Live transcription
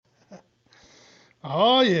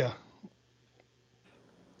Oh, yeah.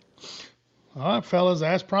 All right, fellas,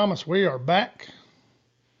 as promised, we are back.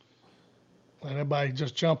 Let everybody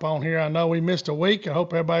just jump on here. I know we missed a week. I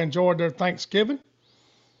hope everybody enjoyed their Thanksgiving.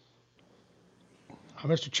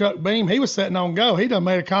 Mr. Chuck Beam, he was sitting on go. He done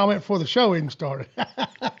made a comment before the show even started.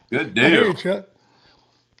 Good I hear deal. you,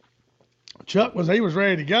 Chuck. He was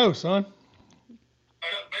ready to go, son.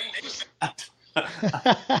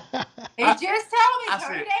 He just told me I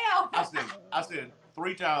turn said, it down. I said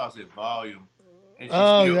 3 times. I said volume, and she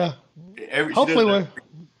Oh, still yeah. she does Hopefully, that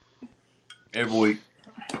we every week.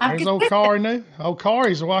 I'm there's old consistent. Corey New. Old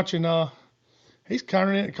Corey's watching. He's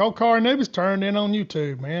turning in. Old Corey Newby's turned in on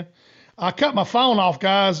YouTube, man. I cut my phone off,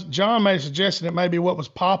 guys. John made a suggestion that maybe what was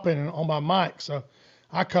popping on my mic, so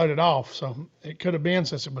I cut it off. So it could have been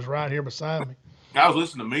since it was right here beside me. I was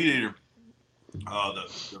listening to Meat Eater,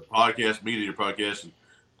 the podcast, Meat Eater podcast, and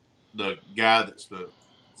the guy that's the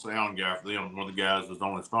sound guy for them, one of the guys was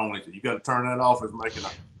on his phone. He said, "You got to turn that off. It's making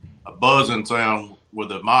a buzzing sound with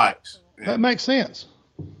the mics." That And makes sense.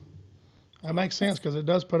 That so, makes sense because it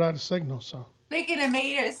does put out a signal. So Speaking of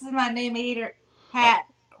meter, this is my new meter uh, hat.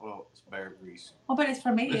 well, it's bear grease. Well, but it's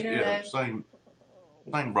for meat It's, eater yeah, though. same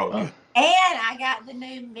uh, broadcast. And I got the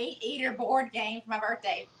new meat eater board game for my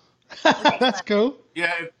birthday for next that's month. cool.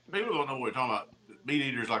 Yeah, if people don't know what we're talking about, Meat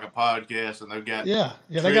Eater's like a podcast, and they've got Yeah,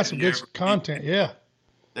 yeah, they got some trivia good every week. content. Yeah,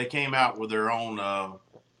 They came out with their own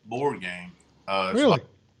board game. It's like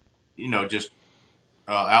really. just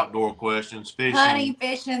outdoor questions, Hunting, fishing,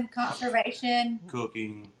 fishing, conservation,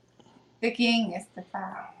 cooking. cooking is the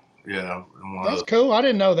fire. Yeah, and one of That's the cool. I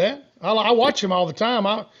didn't know that. I watch him all the time.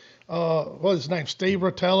 What's his name? Steve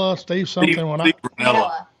Rotella, Steve something. Steve Ranella.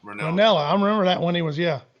 Vanilla. Ranella. Ranella. I remember that when he was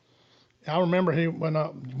yeah. I remember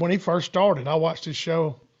when he first started. I watched his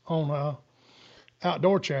show on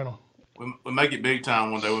Outdoor Channel. We make it big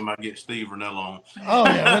time one day. We might get Steve Ranella on. Oh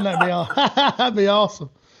yeah, wouldn't that be that'd be awesome.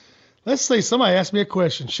 Let's see. Somebody asked me a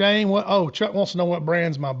question. Shane, what? Oh, Chuck wants to know what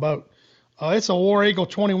brand's my boat. It's a War Eagle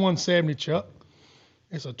 2170, Chuck.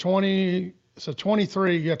 It's a 20. It's a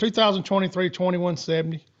 23. Yeah, 2023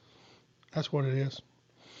 2170. That's what it is.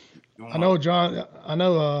 You I want know, John. I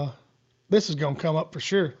know. This is gonna come up for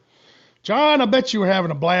sure. John, I bet you were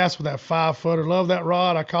having a blast with that 5 footer. Love that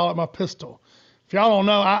rod. I call it my pistol. If y'all don't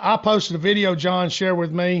know, I posted a video John shared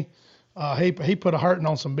with me. He put a hurting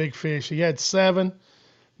on some big fish. He had 7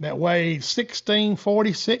 that weighed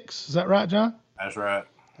 1646. Is that right, John? That's right.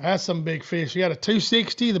 That's some big fish. You got a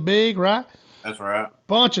 260, the big, right? That's right.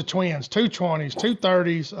 Bunch of twins, 220s,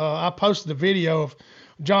 230s. I posted a video of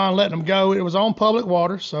John letting them go. It was on public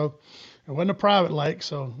water, so it wasn't a private lake.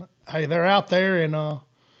 So, hey, they're out there, and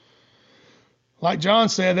like John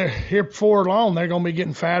said, they're here before long. They're going to be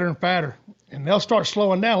getting fatter and fatter, and they'll start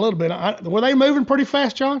slowing down a little bit. Were they moving pretty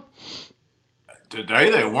fast, John? Today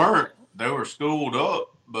they weren't. They were schooled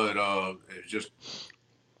up, but it's just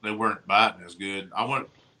they weren't biting as good. I went,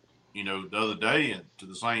 the other day to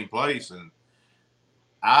the same place, and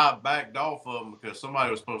I backed off of them because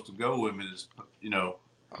somebody was supposed to go with me. You know,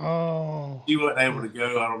 Oh, he wasn't able yeah, to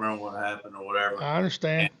go. I don't remember what happened or whatever. I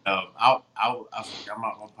understand. And I said, I'm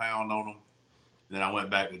not gonna pound on them. Then I went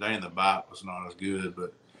back today, and the bite was not as good.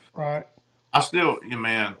 But Right, I still,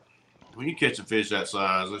 man, when you catch a fish that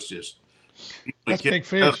size, it's just you only that's catch big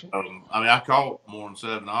 7 fish. of them. I mean, I caught more than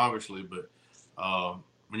 7, obviously, but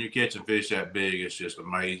when you're catching fish that big, it's just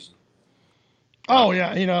amazing. Uh, Oh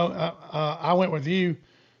yeah, I went with you,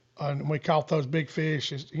 and we caught those big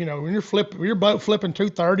fish. When your boat flipping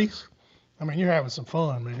 230s. I mean, you're having some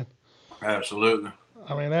fun, man. Absolutely.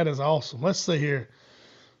 I mean, that is awesome. Let's see here.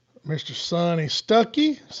 Mr. Sonny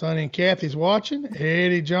Stuckey, Sonny and Kathy's watching.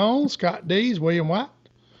 Eddie Jones, Scott Dees, William White,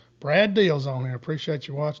 Brad Deal's on here. Appreciate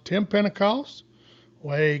you watching. Tim Pentecost,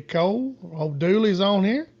 Wade Cole, old Dooley's on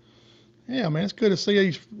here. Yeah, man, it's good to see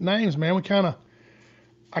these names, man.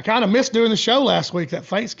 I kind of missed doing the show last week. That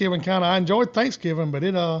Thanksgiving I enjoyed Thanksgiving, but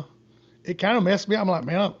it kind of messed me up. I'm like,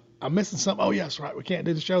 man, I'm missing something. Oh, yes, right. We can't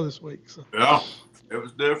do the show this week. So Yeah, it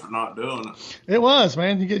was different not doing it. it was,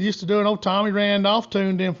 man. You get used to doing. Old Tommy Randolph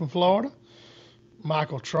tuned in from Florida.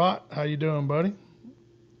 Michael Trott, how you doing, buddy?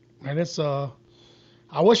 And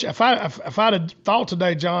I wish if I'd have thought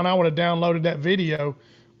today, John, I would have downloaded that video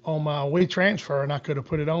on my WeTransfer and I could have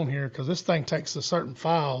put it on here because this thing takes a certain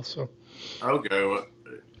file. So Okay, well,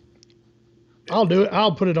 I'll do it.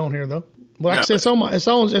 I'll put it on here though. But like I yeah,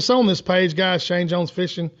 said, it's on this page, guys. Shane Jones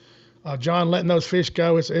fishing. John letting those fish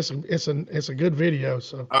go. It's a good video.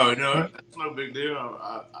 So oh no, uh, that's no big deal.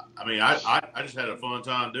 I mean, I just had a fun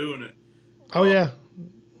time doing it. oh Uh, yeah,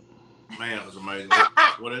 Man, it was amazing.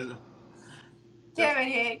 What is it? That's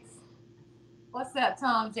Jeremy Hicks. What's up,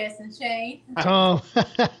 Tom, Jess, and Shane? Tom.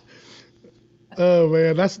 Oh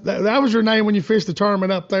man, that was your name when you fished the tournament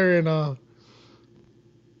up there in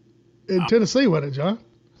Tennessee, wasn't it, John?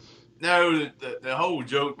 No, the whole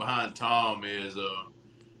joke behind Tom is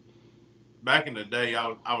back in the day, I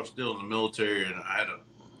was still in the military and I had a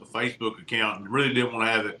Facebook account and really didn't want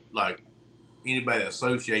to have it like anybody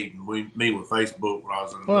associating me with Facebook when I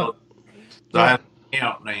was in the Well, military. So I yeah, had an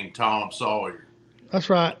account named Tom Sawyer. that's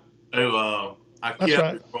right. So I That's kept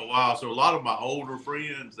right. it for a while. So a lot of my older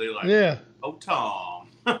friends, they like, Yeah, oh, Tom.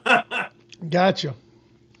 And gotcha.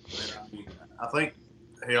 I think,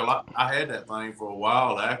 hell, I had that thing for a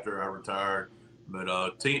while after I retired.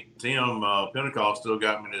 But Tim Pentecost still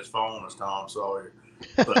got me in his phone as Tom Sawyer.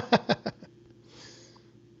 But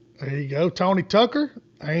There you go. Tony Tucker,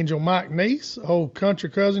 Angel Mike Neese, old country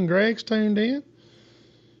cousin Greg's tuned in.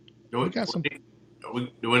 do We got some. do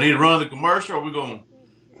we need to run the commercial or are we going to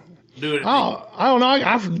do it at the Oh, I don't know.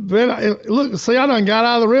 I've been look. See, I done got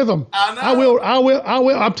out of the rhythm. I know. I will. I will. I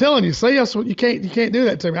will. I'm telling you. See, that's what you can't. You can't do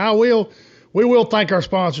that to me. I will. We will thank our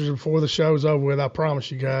sponsors before the show's over with. I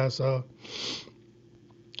promise you guys.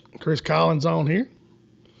 Chris Collins on here.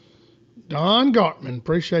 Don Gartman.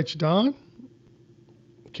 Appreciate you, Don.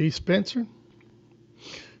 Keith Spencer.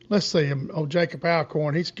 Let's see. Oh, Jacob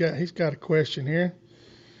Alcorn. He's got a question here.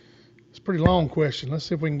 It's a pretty long question. Let's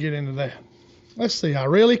see if we can get into that. Let's see. I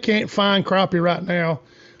really can't find crappie right now.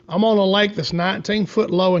 I'm on a lake that's 19 foot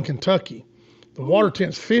low in Kentucky. The water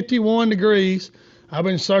temp's 51 degrees. I've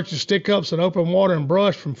been searching stick ups and open water and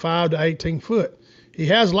brush from 5 to 18 foot. He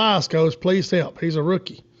has Lyscos. Please help. He's a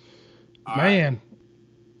rookie. All Man. right.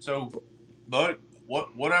 So, but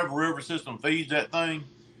whatever river system feeds that thing,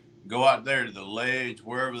 go out there to the ledge,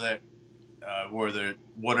 wherever that, where the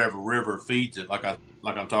whatever river feeds it. Like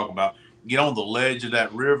I'm talking about, get on the ledge of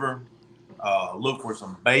that river, look for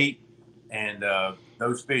some bait, and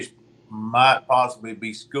those fish might possibly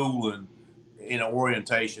be schooling in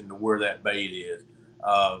orientation to where that bait is.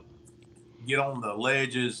 Uh, get on the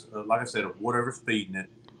ledges, like I said, of whatever's feeding it,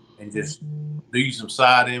 and just do you some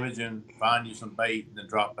side imaging, find you some bait, and then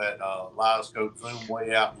drop that live scope, zoom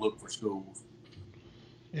way out, and look for schools.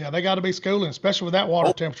 Yeah, they got to be schooling, especially with that water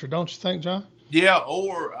Oh, temperature, don't you think, John? yeah,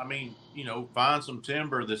 or I mean, find some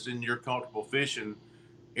timber that's in your comfortable fishing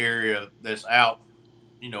area that's out,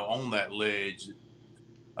 on that ledge.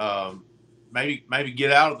 Um, maybe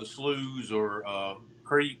get out of the sloughs or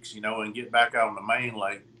creeks, and get back out on the main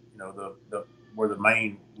lake, the where the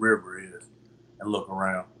main river is, and look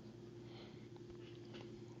around.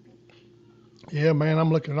 Yeah, man, I'm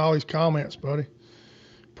looking at all these comments, buddy.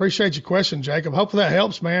 Appreciate your question, Jacob. Hopefully that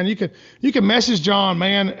helps, man. You can message John,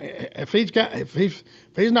 man. If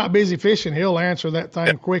he's not busy fishing, he'll answer that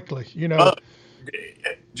thing quickly.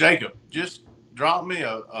 Jacob, just drop me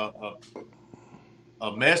a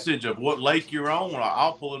message of what lake you're on.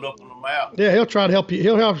 I'll pull it up on the map. Yeah, he'll try to help you.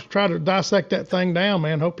 Try to dissect that thing down,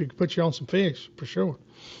 man. Hope he can put you on some fish for sure.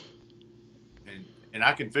 And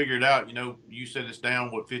I can figure it out. You said it's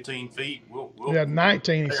down 15 feet. Yeah,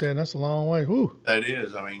 19. He said that's a long way. Whew. That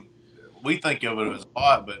is. I mean, we think of it as a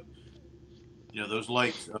lot, but those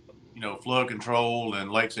lakes, flood control and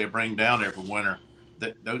lakes they bring down every winter.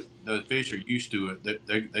 Those fish are used to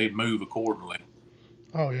it. They move accordingly.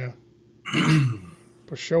 Oh yeah,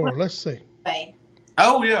 for sure. Let's see.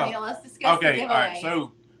 Oh yeah. Let's discuss the Okay. giveaway. All right.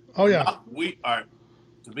 So. Oh yeah. We are,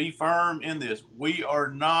 to be firm in this, we are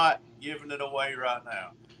not giving it away right now.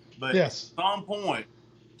 But yes, at some point,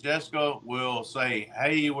 Jessica will say,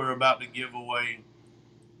 "Hey, we're about to give away."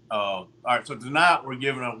 All right. So tonight we're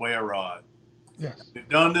giving away a rod. yes. We've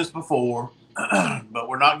done this before, but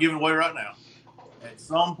we're not giving away right now. At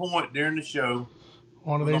some point during the show,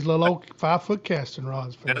 one of these little old 5 foot casting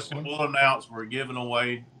rods. Jessica will announce we're giving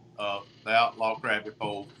away the Outlaw Crappie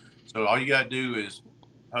Pole. So all you got to do is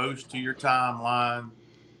post to your timeline,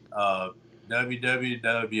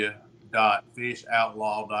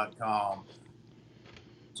 www.fishoutlaw.com.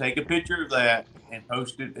 Take a picture of that and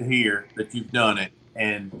post it here that you've done it.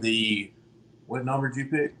 And what number did you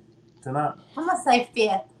pick tonight? I'm going to say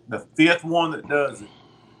 5th. The 5th one that does it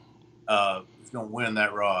is going to win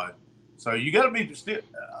that rod. So you got to be still,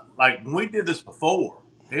 like when we did this before,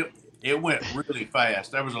 it went really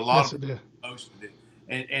fast. There was a lot of people posted it.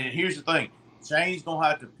 And here's the thing. Shane's going to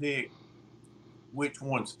have to pick which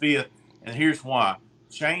one's 5th, and here's why.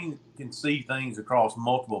 Shane can see things across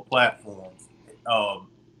multiple platforms.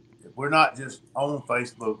 We're not just on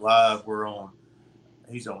Facebook Live.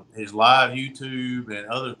 He's on his live YouTube and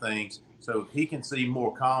other things, so he can see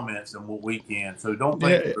more comments than what we can. So don't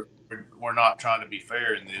think we're not trying to be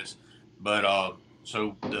fair in this. But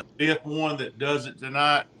so the 5th one that does it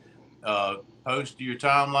tonight, post to your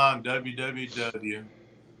timeline,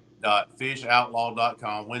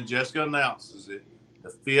 www.fishoutlaw.com. When Jessica announces it, the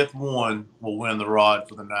fifth one will win the rod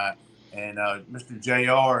for the night. And Mr.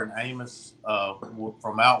 JR and Amos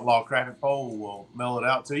from Outlaw Crappie Pole will mail it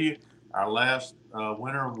out to you. Our last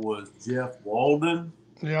winner was Jeff Walden.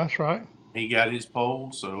 Yeah, that's right. He got his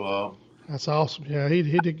pole, so that's awesome. Yeah, he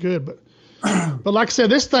did good, but like I said,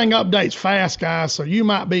 this thing updates fast, guys. So you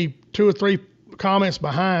might be 2 or 3 comments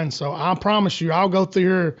behind. So I promise you, I'll go through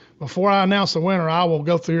here before I announce the winner. I will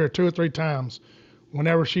go through here 2 or 3 times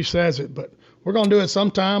whenever she says it. But we're gonna do it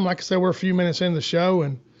sometime. Like I said, we're a few minutes in the show,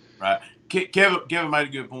 and right. Kevin made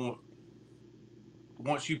a good point.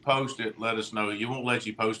 Once you post it, let us know. You won't let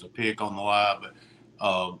you post a pic on the live, but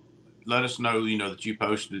let us know, that you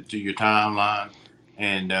posted it to your timeline,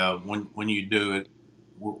 and when you do it,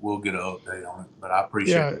 we'll get an update on it. But I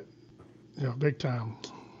appreciate it. Yeah, big time.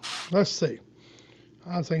 Let's see.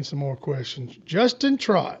 I think some more questions. Justin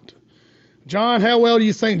Trott. John, how well do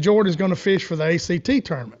you think Jordan's going to fish for the ACT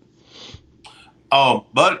tournament?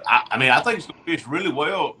 But I think he's going to fish really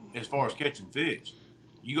well as far as catching fish.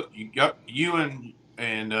 You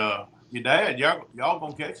and your dad, y'all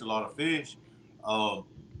gonna catch a lot of fish.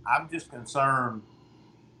 I'm just concerned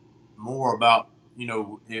more about,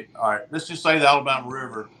 all right, let's just say the Alabama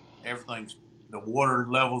River, the water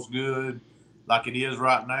level's good like it is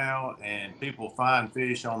right now, and people find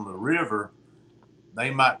fish on the river, they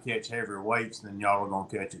might catch heavier weights than y'all are going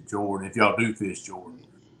to catch at Jordan if y'all do fish Jordan.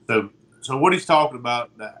 So what he's talking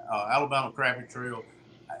about, the Alabama Crappie Trail,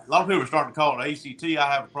 a lot of people are starting to call it ACT.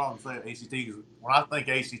 I have a problem saying ACT because when I think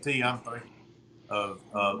ACT, I'm thinking of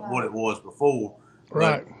what it was before.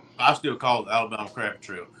 Right. But I still call it the Alabama Crappie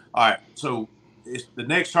Trail. All right, so it's the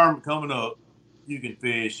next tournament coming up. You can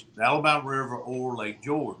fish the Alabama River or Lake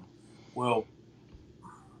Jordan. Well,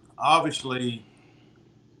 obviously,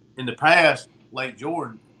 in the past, Lake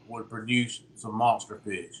Jordan would produce some monster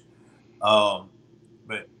fish.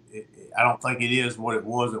 But I don't think it is what it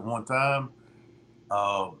was at one time.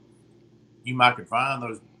 You might could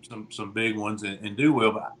find some big ones and do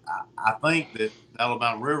well, but I think that the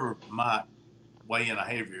Alabama River might weigh in a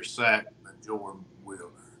heavier sack than Jordan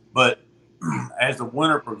will. But as the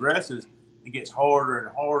winter progresses, it gets harder and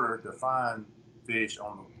harder to find fish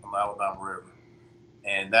on the Alabama River.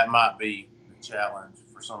 And that might be the challenge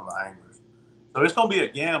for some of the anglers. So it's going to be a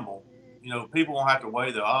gamble. People won't have to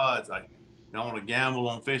weigh the odds. Like, you don't want to gamble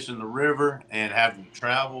on fishing the river and have to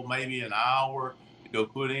travel maybe an hour to go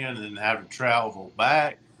put in and then have to travel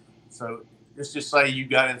back. So let's just say you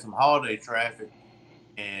got in some holiday traffic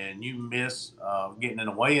and you miss getting in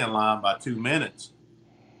the weigh-in line by 2 minutes.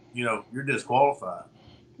 You're disqualified.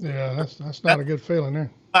 Yeah, that's not a good feeling there. You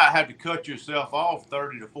might have to cut yourself off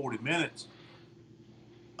 30 to 40 minutes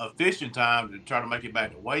of fishing time to try to make it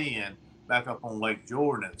back to weigh-in back up on Lake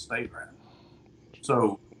Jordan at the state round.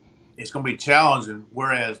 So it's going to be challenging.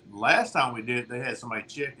 Whereas last time we did it, they had somebody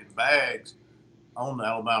checking bags on the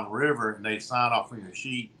Alabama River and they sign off on your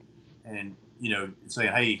sheet and,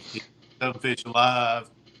 saying, hey, some fish alive,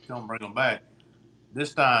 come bring them back.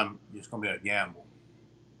 This time it's going to be a gamble.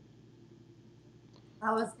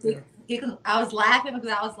 I was laughing because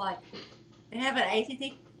I was like, they have an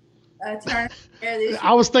ACT tournament this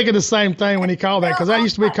I was thinking the same thing when he called that because that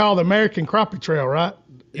used to be called the American Crappie Trail, right?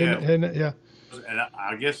 Yeah. Yeah. And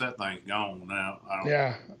I guess that thing's gone now.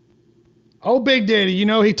 Yeah. Oh, Big Daddy,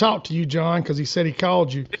 he talked to you, John, because he said he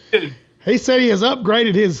called you. He said he has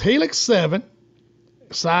upgraded his Helix 7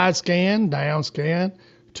 side scan, down scan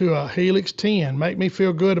to a Helix 10. Make me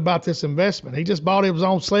feel good about this investment. He just bought it. It was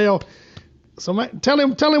on sale. So tell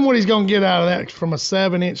him what he's going to get out of that from a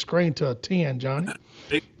 7-inch screen to a 10, Johnny.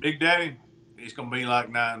 Big Daddy, it's going to be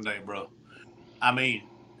like 9 day, bro.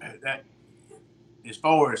 That as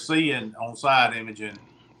far as seeing on side imaging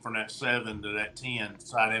from that 7 to that 10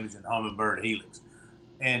 side imaging Humminbird Helix.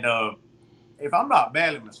 And if I'm not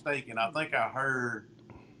badly mistaken, I think I heard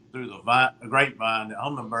through the grapevine that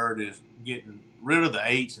Humminbird is getting rid of the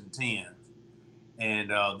 8s and 10s.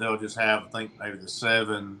 And they'll just have, I think, maybe the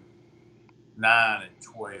 7, 9, and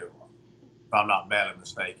 12, if I'm not badly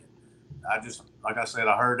mistaken. Like I said,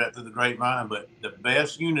 I heard that through the grapevine, but the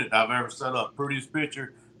best unit I've ever set up, prettiest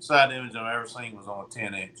picture, side image I've ever seen was on a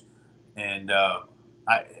 10-inch. And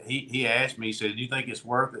he asked me, he said, do you think it's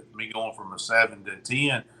worth it, me going from a 7 to a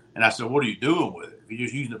 10? And I said, what are you doing with it? If you're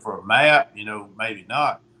just using it for a map, maybe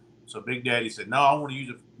not. So Big Daddy said, no, I want to use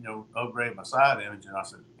it, upgrade my side image. And I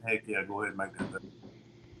said, heck yeah, go ahead and make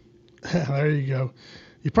that. There you go.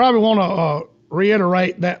 You probably want to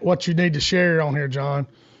reiterate that what you need to share on here, John,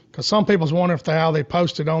 because some people's wondering how they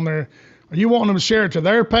post it on there. Are you wanting them to share it to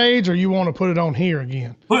their page, or you want to put it on here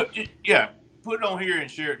again? Yeah, put it on here and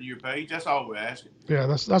share it to your page. That's all we're asking. Yeah,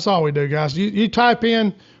 that's all we do, guys. You type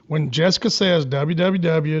in when Jessica says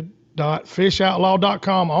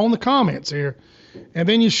www.fishoutlaw.com on the comments here, and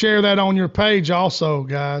then you share that on your page also,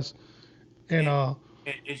 guys. And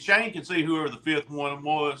And Shane can see whoever the fifth one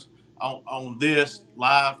was on this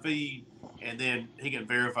live feed, and then he can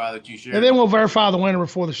verify that you shared. And then we'll verify the winner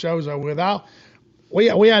before the show's over with. We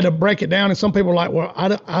had to break it down, and some people are like, well, I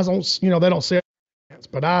don't, they don't see it,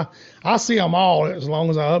 but I see them all as long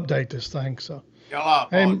as I update this thing. So. Y'all,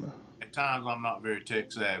 at times I'm not very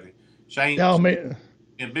tech savvy. Shane and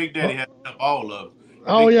Big Daddy has all of them.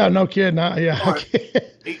 Oh yeah, no kidding.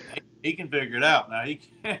 He can figure it out now. He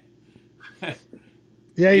can.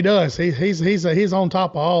 Yeah, he does. He's on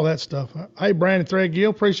top of all that stuff. Hey, Brandon Threadgill,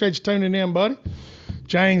 appreciate you tuning in, buddy.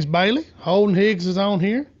 James Bailey, Holden Higgs is on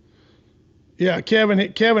here. Yeah,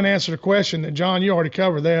 Kevin answered a question that John, you already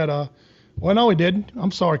covered that. Well, no, he didn't.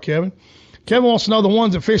 I'm sorry, Kevin. Kevin wants to know the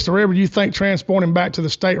ones that fish the river. Do you think transporting back to the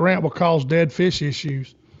state ramp will cause dead fish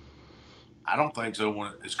issues? I don't think so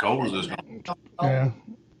when it's cold as this. Yeah,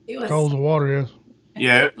 cold as the water is.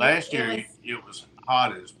 Yeah, last year it was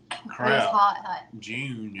hot as crap. It was hot.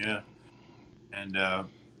 June, yeah, and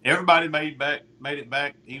everybody made it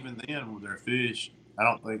back even then with their fish. I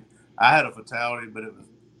don't think I had a fatality, but it was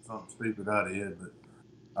something stupid I did.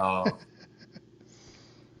 But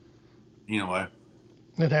anyway,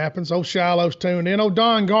 it happens. Oh, Shiloh's tuned in. Oh,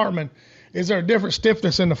 Don Gartman, is there a different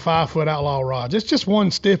stiffness in the 5-foot outlaw rods? It's just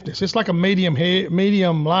one stiffness. It's like a medium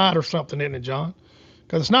light or something, isn't it, John?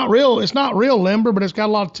 Because it's not real limber, but it's got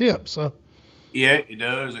a lot of tips. So. Yeah, it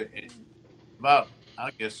does. It's about,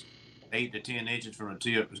 I guess, 8 to 10 inches from the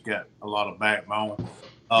tip. It's got a lot of backbone.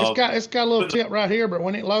 It's got a little tip right here, but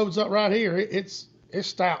when it loads up right here, it's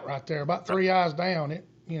stout right there, about 3 eyes down.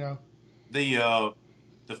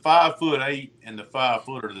 The 5'8" and the 5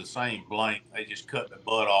 foot are the same blank. They just cut the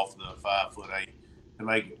butt off the 5'8" to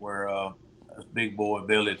make it where us big boy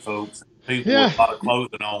bellied folks, people with a lot of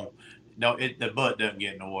clothing on, the butt doesn't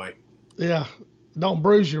get in the way. Yeah, don't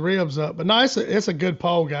bruise your ribs up. But no, it's a good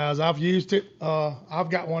pole, guys. I've used it. I've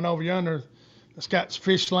got one over yonder that's got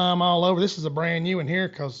fish slime all over. This is a brand new one here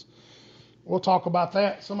because we'll talk about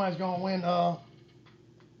that. Somebody's gonna win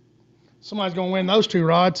those two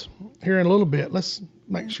rods here in a little bit. Let's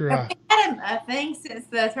make sure Have we had a thing since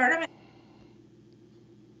the tournament?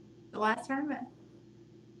 The last tournament?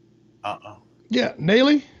 Yeah,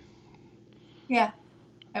 Neely? Yeah.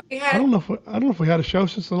 I don't know if we had a show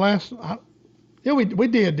since the last. Yeah, we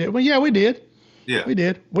did. Did we? Yeah, we did. Yeah, we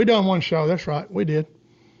did. We done one show. That's right. We did.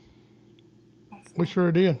 We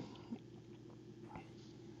sure did.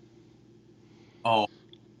 Oh,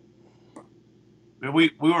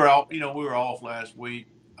 we were off. We were off last week.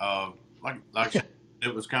 Like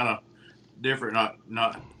it was kind of different,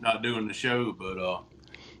 not doing the show, but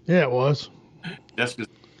yeah, it was. That's because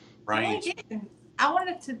rain. I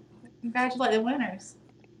wanted to congratulate the winners.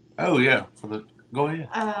 Oh yeah, go ahead.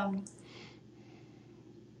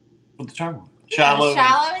 For the tournament, Shiloh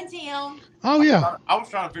and Tim. Oh yeah. I was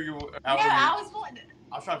trying to figure out. I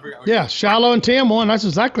was trying to figure out. Yeah, Shiloh and Tim won. That's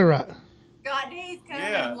exactly right. Scott D's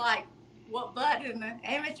coming like what butt in the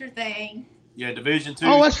amateur thing. Yeah, Division 2.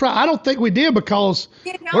 Oh, that's right. I don't think we did because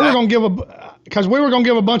we were gonna give a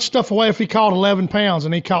bunch of stuff away if he caught 11 pounds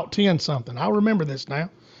and he caught 10 something. I remember this now.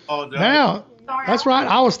 Oh, now that's right.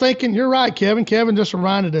 I was thinking. You're right, Kevin. Kevin just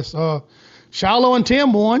reminded us. Shiloh and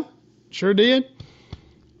Tim won. Sure did.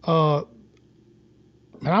 Man,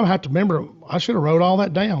 I have to remember. I should have wrote all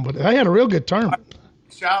that down, but they had a real good tournament.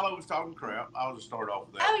 Shiloh was talking crap. I'll just start off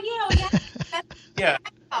with that. Oh yeah. Yeah,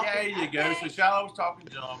 there you go. So Shiloh was talking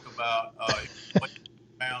junk about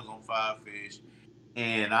pounds on 5 fish,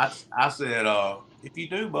 and I said, if you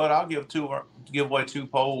do, bud, I'll give away 2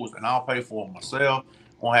 poles, and I'll pay for them myself.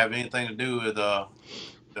 Won't have anything to do with the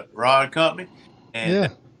rod company.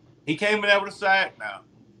 And he came in there with a sack now.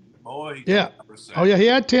 Boy, he came in there with a sack. Oh yeah, he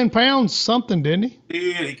had 10 pounds something, didn't he?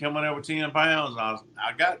 He did. He came in there with 10 pounds. And I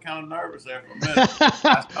got kind of nervous there for a minute.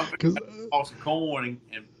 I bought some corn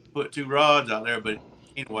and put 2 rods out there, but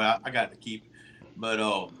anyway, I got to keep it. But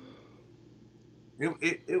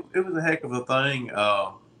it was a heck of a thing.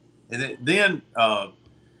 And then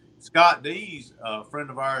Scott D's, a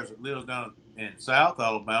friend of ours that lives down in South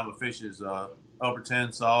Alabama, fishes Upper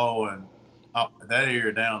Tensas and that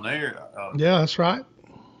area down there. Yeah, that's right.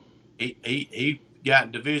 He got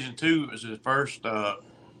in Division 2. It was his first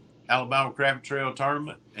Alabama Crappie Trail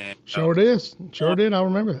tournament. And sure did. I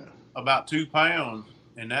remember that. About 2 pounds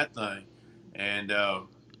in that thing. And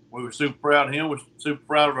we were super proud of him. We're super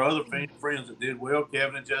proud of our other friends that did well.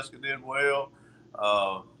 Kevin and Jessica did well.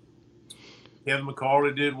 Kevin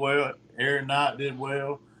McCarley did well. Aaron Knight did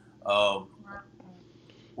well. Ryan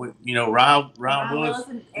Willis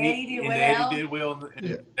and Eddie did well. Eddie did well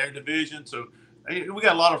in their division. So we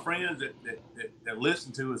got a lot of friends that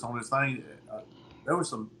listen to us on this thing. There was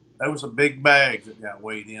some big bags that got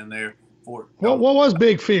weighed in there. What was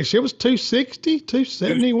big fish? It was 260,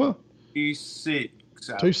 270. What?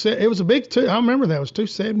 206. It was a big two. I remember that. It was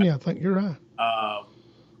 270. I think you're right.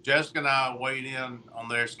 Jessica and I weighed in on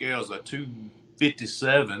their scales at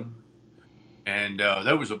 257. And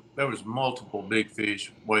there was multiple big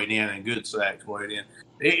fish weighed in and good sacks weighed in.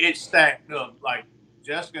 It stacked up. Like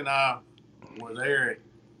Jessica and I were there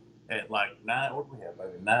at like 9. What did we have?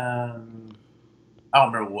 Maybe 9. I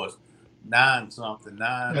don't remember what it was. 9 something.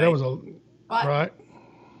 9. Yeah, that was right.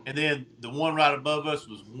 And then the one right above us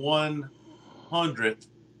was 1/100th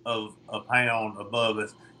of a pound above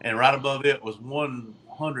us, and right above it was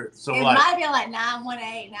 1/100th. So it might have been like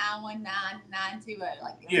 918, 919, 920.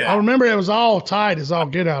 Like I remember it was all tight as all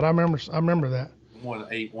get out. I remember that.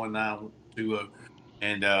 18, 1920,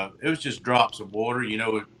 and it was just drops of water. You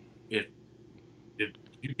know, if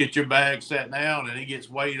you get your bag set down and it gets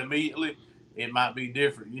weighed immediately, it might be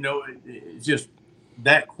different. You know, it's just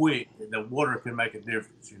that quick. The water can make a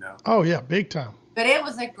difference. You know. Oh yeah, big time. But it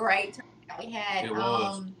was a great turnout. We had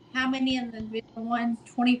how many in the Division 1?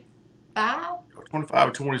 25? 25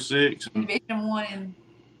 or 26. Division 1 and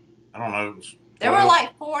I don't know. There were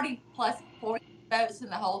like 40 boats in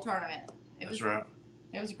the whole tournament. That's right.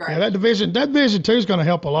 It was great. Yeah, that division 2 is going to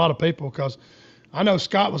help a lot of people because I know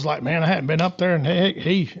Scott was like, man, I hadn't been up there, and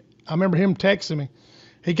I remember him texting me.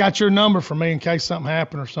 He got your number for me in case something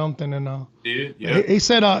happened or something, and he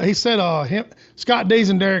said Scott Dees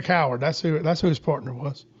and Derek Howard. That's who his partner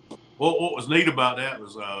was. Well, what was neat about that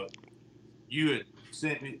was you had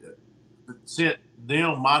sent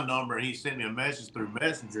them my number, and he sent me a message through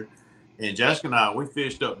Messenger. And Jessica and I, we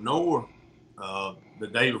fished up north the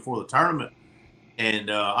day before the tournament,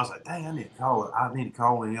 and I was like, "Dang, I need to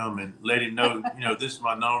call him and let him know, this is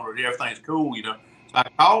my number. Everything's cool, So I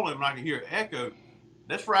called him, and I could hear an echo.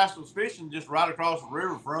 This rascal was fishing just right across the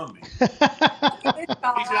river from me. He said,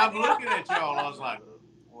 "I'm looking at y'all." I was like,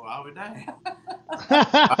 "Well, I'll be damned."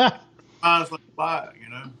 Honestly,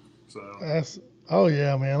 So oh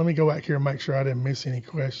yeah, man. Let me go back here and make sure I didn't miss any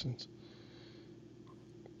questions.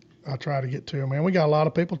 I'll try to get to them, man. We got a lot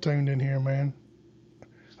of people tuned in here, man.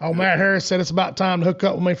 Oh, Matt Harris said it's about time to hook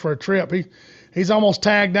up with me for a trip. He's almost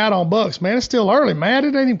tagged out on bucks, man. It's still early, Matt.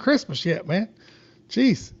 It ain't even Christmas yet, man.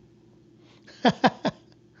 Jeez.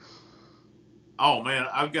 Oh man,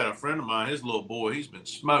 I've got a friend of mine. His little boy, he's been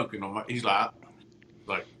smoking on my. He's like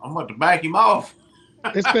I'm about to back him off.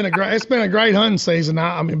 It's been a great hunting season.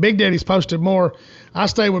 I mean, Big Daddy's posted more. I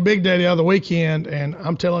stayed with Big Daddy the other weekend, and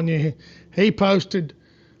I'm telling you, he posted,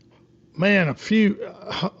 man,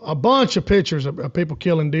 a bunch of pictures of people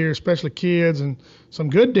killing deer, especially kids, and some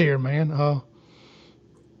good deer, man.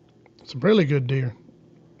 Some really good deer.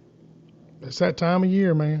 It's that time of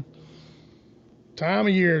year, man. Time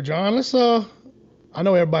of year, John. Let's I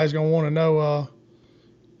know everybody's gonna want to know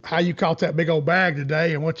how you caught that big old bag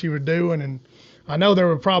today and what you were doing, and I know they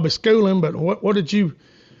were probably schooling, but what was you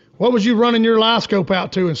running your live scope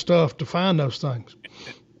out to and stuff to find those things?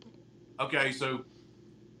 Okay, so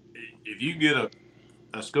if you get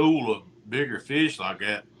a school of bigger fish like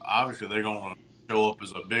that, obviously they're going to show up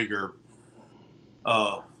as a bigger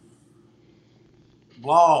blob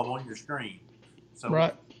on your screen. So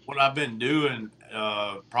right. What I've been doing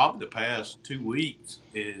probably the past 2 weeks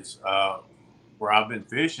is where I've been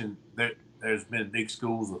fishing, there's been big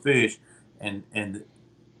schools of fish, and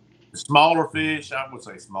the smaller fish, I would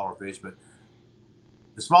say smaller fish, but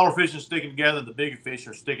the smaller fish are sticking together, the bigger fish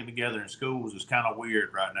are sticking together in schools. Is kind of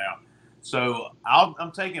weird right now. So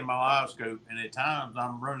I'm taking my live scope, and at times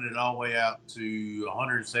I'm running it all the way out to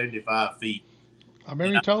 175 feet. I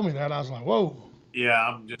remember you told me that. I was like, whoa. Yeah,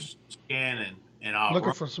 I'm just scanning, and I'll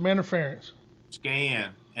looking for some interference. Scan,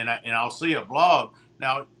 and I'll see a blob.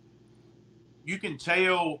 Now, you can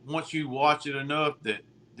tell once you watch it enough that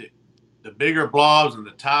the bigger blobs and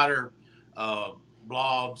the tighter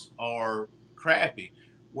blobs are crappie,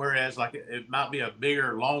 whereas like it might be a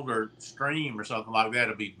bigger, longer stream or something like that.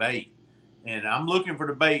 It'll be bait, and I'm looking for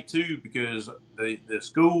the bait too because the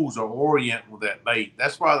schools are oriented with that bait.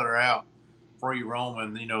 That's why they're out free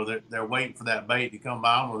roaming. They're waiting for that bait to come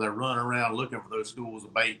by them, or they're running around looking for those schools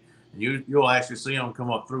of bait. And you'll actually see them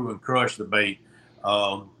come up through and crush the bait.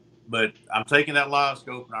 But I'm taking that live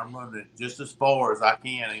scope and I'm running it just as far as I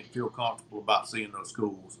can and feel comfortable about seeing those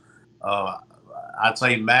schools. I'd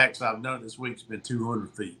say max I've done this week's been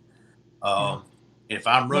 200 feet. If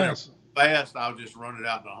I'm running fast, I'll just run it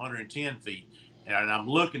out to 110 feet. and I'm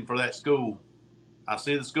looking for that school. I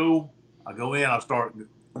see the school, I go in, I start,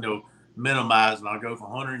 minimizing. I go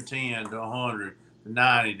from 110 to 100 to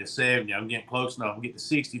 90 to 70. I'm getting close enough. I'm getting to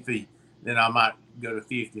 60 feet. Then I might go to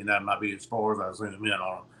 50, and that might be as far as I zoom in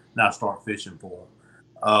on them. And I start fishing for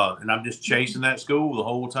them. And I'm just chasing that school the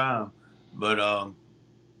whole time. But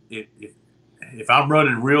if if I'm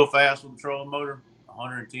running real fast with the trolling motor,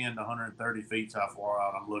 110 to 130 feet is how far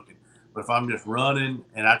out I'm looking. But if I'm just running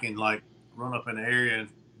and I can like run up in the area and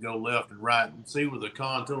go left and right and see where the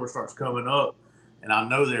contour starts coming up, and I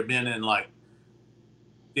know they've been in like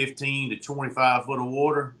 15 to 25 foot of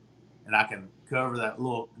water, and I can cover that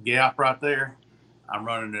little gap right there, I'm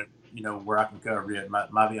running it, where I can cover it.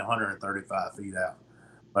 Might be 135 feet out.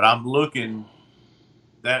 But I'm looking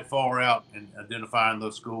that far out and identifying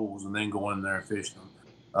those schools and then going there and fishing them.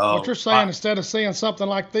 What you're saying, instead of seeing something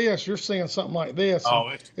like this, you're seeing something like this.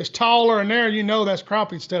 Oh, it's taller in there, that's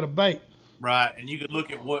crappie instead of bait. Right, and you can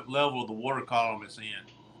look at what level the water column it's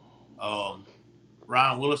in.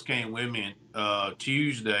 Ryan Willis came with me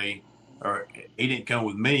Tuesday, or he didn't come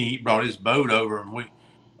with me. He brought his boat over, and we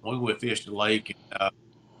went fish the lake. And,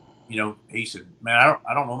 he said, "Man,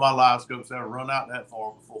 I don't know my live scope's ever run out that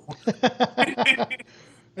far before."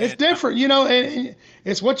 It's different, and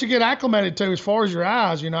it's what you get acclimated to as far as your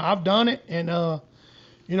eyes. I've done it, and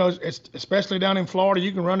it's especially down in Florida,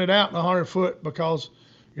 you can run it out in 100 foot because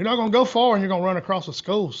you're not going to go far, and you're going to run across a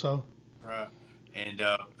school. So, right, and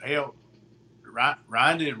hell,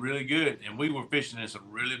 Ryan did really good, and we were fishing in some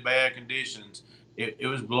really bad conditions. It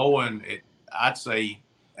was blowing I'd say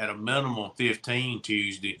at a minimum 15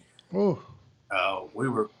 Tuesday. Ooh. We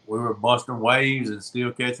were busting waves and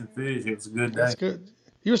still catching fish. It was a good day. That's good.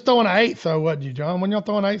 You was throwing an 8 though, wasn't you, John? When y'all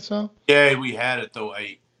throwing 8 so? Yeah, we had to throw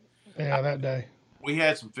 8. Yeah, that day. We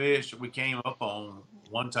had some fish that we came up on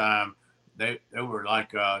one time. They were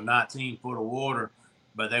like 19 foot of water,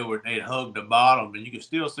 but they'd hugged the bottom, and you could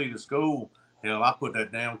still see the school. Hell, I put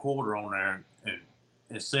that damn quarter on there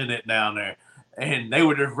and sent it down there, and they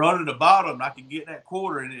were just running the bottom. And I could get that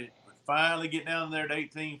quarter, and it would finally get down there to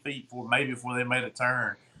 18 feet before they made a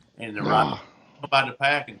turn, and the right by the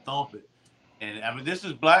pack and thump it. And I mean, this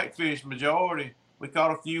is blackfish majority. We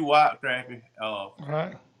caught a few white crappie.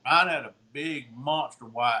 Right. Mine had a big monster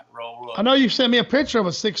white roll up. I know you sent me a picture of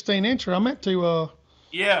a 16-incher. I meant to.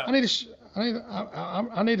 Yeah. I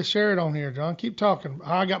need to share it on here, John. Keep talking.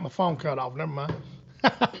 I got my phone cut off. Never mind.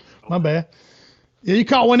 My bad. Yeah, you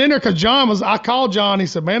caught one in there because I called John. He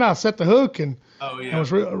said, "Man, I set the hook and I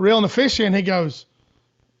was reeling the fish in." He goes,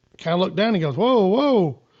 kind of looked down. He goes, "Whoa,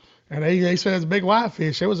 whoa." And he said it's a big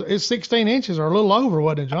whitefish. It's 16 inches or a little over,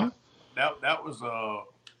 wasn't it, John? That was I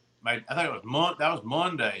think it was that was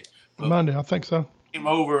Monday. Monday, I think so. Came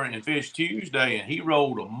over and fished Tuesday, and he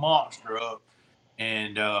rolled a monster up,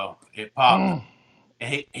 and it popped.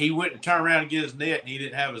 And he went to turn around and get his net, and he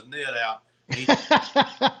didn't have his net out.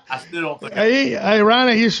 I still don't think. Hey, Ryan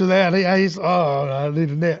ain't used to that. I need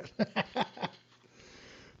a net.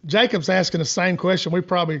 Jacob's asking the same question.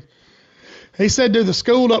 He said, do the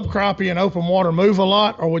schooled up crappie in open water move a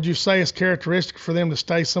lot, or would you say it's characteristic for them to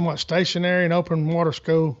stay somewhat stationary in open water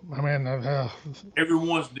school? I mean,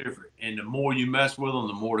 everyone's different, and the more you mess with them,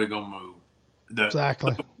 the more they're gonna move.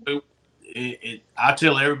 Exactly. I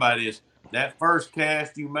tell everybody is that first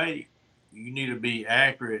cast you make, you need to be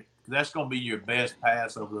accurate. That's gonna be your best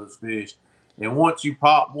pass over those fish. And once you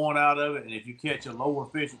pop one out of it, and if you catch a lower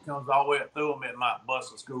fish that comes all the way up through them, it might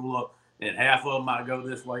bust the school up. And half of them might go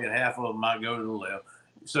this way, and half of them might go to the left.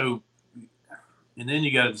 So, and then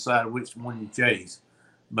you got to decide which one you chase.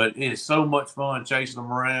 But it's so much fun chasing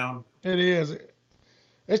them around. It is.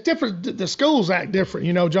 It's different. The schools act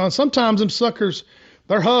different, John. Sometimes them suckers,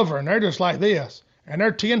 they're hovering. They're just like this. And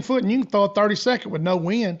they're 10 foot, and you can throw a 30-second with no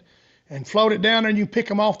wind and float it down there, and you pick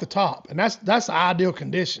them off the top. And that's the ideal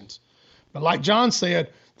conditions. But like John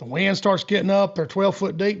said, the wind starts getting up. They're 12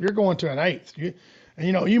 foot deep. You're going to an eighth.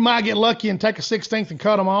 You might get lucky and take a 16th and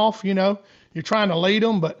cut them off. You're trying to lead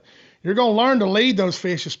them, but you're going to learn to lead those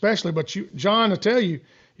fish, especially. But John, to tell you,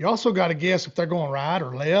 you also got to guess if they're going right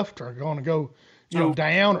or left or going to go,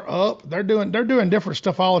 down or up. They're doing different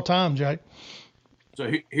stuff all the time, Jake. So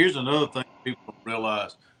here's another thing people don't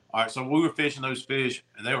realize. All right, so we were fishing those fish,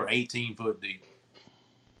 and they were 18 foot deep.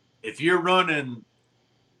 If you're running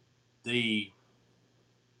the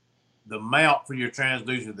mount for your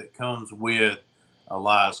transducer that comes with a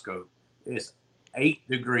live scope, it's 8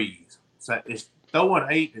 degrees. So it's throwing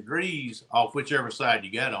 8 degrees off whichever side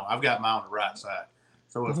you got on. I've got mine on the right side.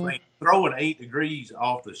 So it's throwing 8 degrees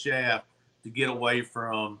off the shaft to get away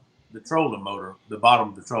from the trolling motor, the bottom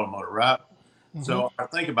of the trolling motor, right? So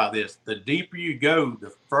think about this. The deeper you go,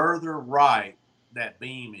 the further right that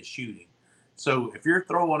beam is shooting. So if you're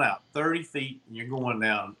throwing out 30 feet and you're going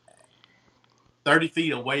down 30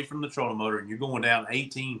 feet away from the trolling motor and you're going down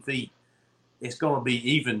 18 feet, it's going to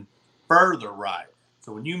be even further right.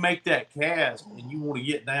 So when you make that cast and you want to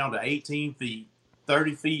get down to 18 feet,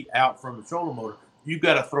 30 feet out from the trolling motor, you've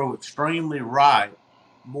got to throw extremely right,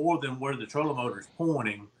 more than where the trolling motor is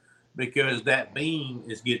pointing, because that beam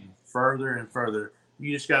is getting further and further.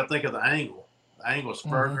 You just got to think of the angle. The angle is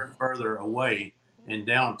further and further away and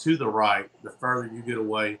down to the right, the further you get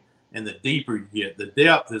away and the deeper you get. The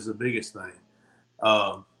depth is the biggest thing.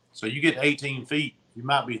 So you get 18 feet, you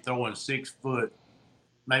might be throwing 6 foot,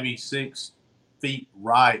 maybe 6 feet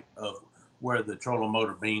right of where the trolling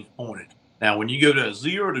motor beam's pointed. Now, when you go to a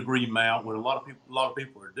 0 degree mount, what a lot of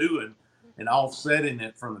people are doing and offsetting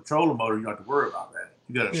it from the trolling motor, you don't have to worry about that.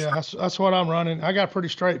 You got that's what I'm running. I got a pretty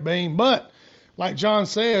straight beam, but like John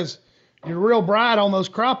says, you're real bright on those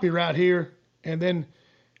crappie right here, and then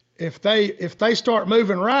if they start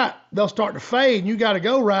moving right, they'll start to fade, and you got to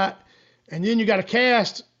go right, and then you got to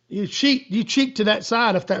cast. You cheat to that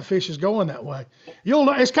side if that fish is going that way.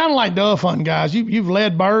 It's kind of like dove hunting, guys. You've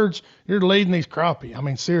led birds, you're leading these crappie. I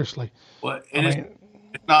mean, seriously. Well, it's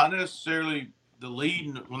not necessarily the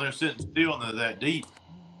leading when they're sitting still and they're that deep.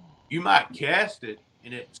 You might cast it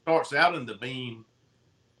and it starts out in the beam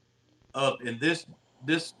up in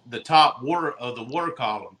the top water of the water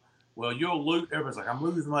column. Well, you'll lose. Everybody's like, I'm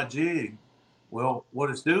losing my jig. Well, what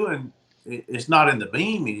it's doing, it's not in the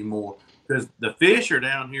beam anymore, because the fish are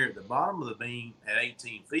down here at the bottom of the beam at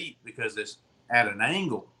 18 feet because it's at an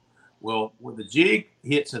angle. Well, when the jig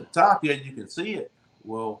hits at the top, yeah, you can see it.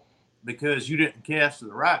 Well, because you didn't cast to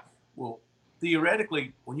the right. Well,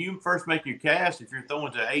 theoretically, when you first make your cast, if you're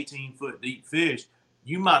throwing to 18-foot deep fish,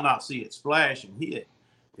 you might not see it splash and hit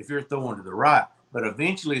if you're throwing to the right. But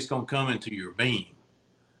eventually, it's going to come into your beam.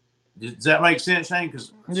 Does that make sense, Shane?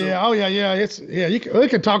 Yeah. We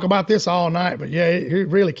could talk about this all night, but yeah, it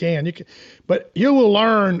really can. But you will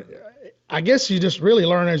learn. I guess you just really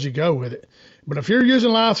learn as you go with it. But if you're using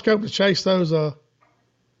live scope to chase those,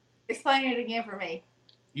 explain it again for me.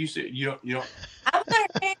 You said you don't. I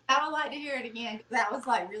would like to hear it again, because that was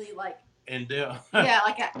like really like. And yeah,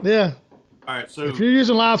 yeah. All right, so if you're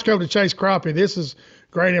using live scope to chase crappie, this is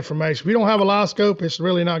great information. If you don't have a live scope, it's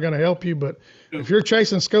really not going to help you. But if you're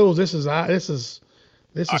chasing schools, this is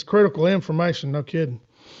critical information. No kidding.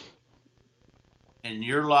 And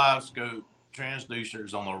your live scope transducer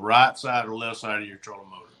is on the right side or left side of your trolling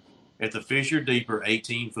motor. If the fish are deeper,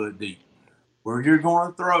 18 foot deep, where you're going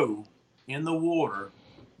to throw in the water,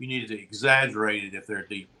 you need to exaggerate it if they're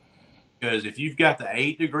deep. Because if you've got the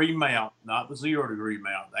 8 degree mount, not the 0 degree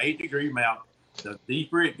mount, the 8 degree mount, the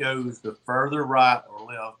deeper it goes, the further right or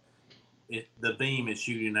left the beam is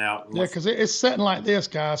shooting out. Yeah, because it's setting like this,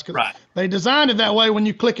 guys. Cause right. They designed it that way. When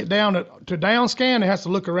you click it down to down scan, it has to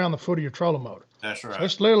look around the foot of your trolling motor. That's right. So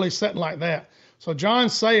it's literally setting like that. So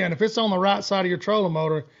John's saying if it's on the right side of your trolling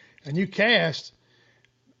motor and you cast,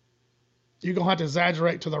 you're going to have to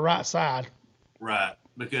exaggerate to the right side. Right.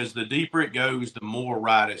 Because the deeper it goes, the more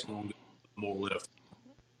right it's going to go, the more left.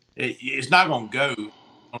 It's not going to go. It's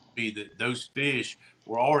going to be that those fish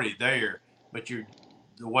were already there, but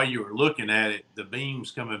the way you were looking at it, the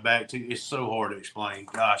beam's coming back to. It's so hard to explain.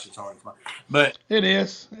 Gosh, it's hard to explain. But it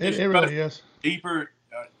is. It really is. Deeper,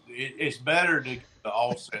 it's better to get the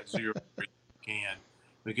offset 0 if you can,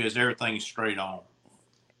 because everything's straight on.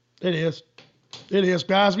 It is. It is,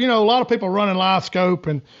 guys. You know, a lot of people running live scope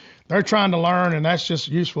and they're trying to learn, and that's just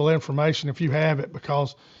useful information if you have it,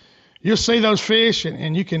 because you'll see those fish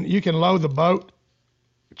and you can load the boat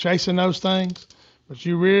chasing those things, but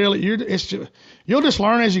you'll just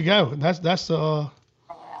learn as you go. That's the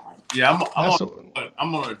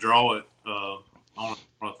I'm gonna draw it on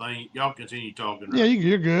a thing. Y'all continue talking. Yeah,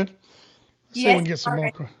 you're good. See if we can get some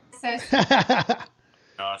more.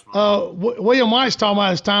 Gosh, William White's talking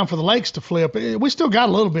about it's time for the lakes to flip. We still got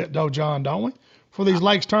a little bit though, John, don't we? For these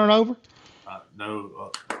lakes turn over?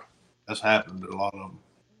 No, that's happened to a lot of them.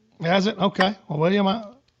 Has it? Okay. Well, William,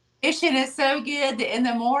 fishing is so good that in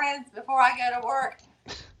the mornings before I go to work,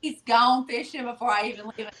 he's gone fishing before I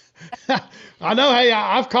even leave. I know. Hey,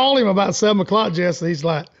 I've called him about 7 o'clock, Jess. He's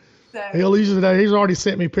like, he's already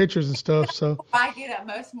sent me pictures and stuff. So I get up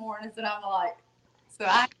most mornings and I'm like,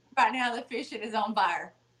 right now the fishing is on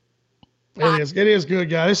fire. It is good,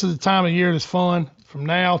 guys. This is the time of year that's fun from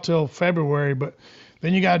now till February, but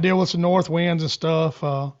then you got to deal with some north winds and stuff.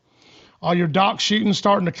 All your dock shooting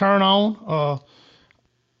starting to turn on.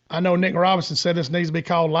 I know Nick Robinson said this needs to be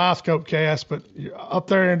called live scope cast, but up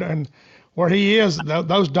there and where he is,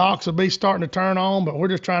 those docks will be starting to turn on, but we're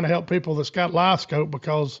just trying to help people that's got live scope,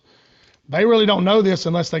 because they really don't know this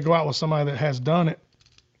unless they go out with somebody that has done it.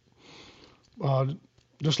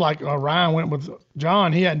 Just like Ryan went with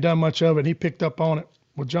John, he hadn't done much of it. He picked up on it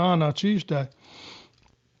with John on Tuesday.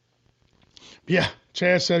 Yeah,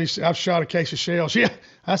 Chad said I've shot a case of shells. Yeah,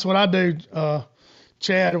 that's what I do,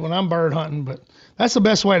 Chad, when I'm bird hunting. But that's the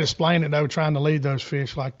best way to explain it, though, trying to lead those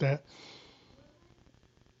fish like that.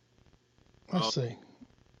 Let's see.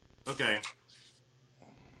 Okay.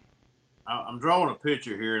 I'm drawing a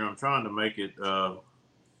picture here, and I'm trying to make it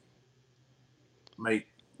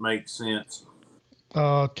make sense.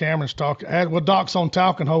 Cameron's talking. Well, docks on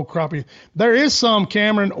Talcon Hole crappie. There is some,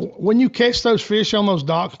 Cameron. When you catch those fish on those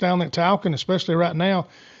docks down at Talcon, especially right now,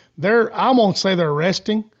 I won't say they're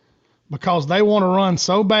resting because they want to run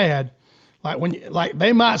so bad. Like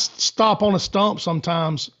they might stop on a stump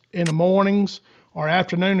sometimes in the mornings or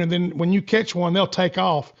afternoon, and then when you catch one, they'll take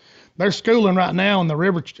off. They're schooling right now in the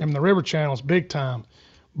river channels big time.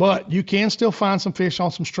 But you can still find some fish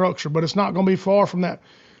on some structure, but it's not going to be far from that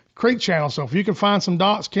creek channel. So if you can find some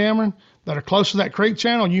docks, Cameron, that are close to that creek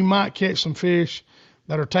channel, you might catch some fish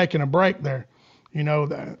that are taking a break there. You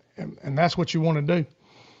know, and that's what you want to do.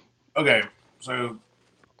 Okay, so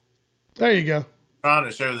there you go. Trying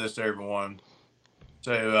to show this to everyone.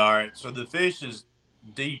 So all right, so the fish is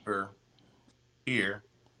deeper here.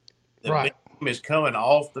 The right. beam is coming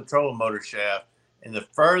off the trolling motor shaft, and the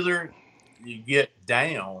further you get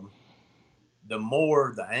down, the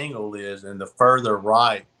more the angle is, and the further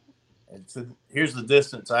right. And so here's the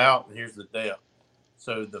distance out, and here's the depth.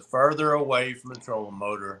 So the further away from the trolling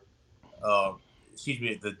motor,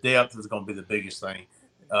 the depth is going to be the biggest thing.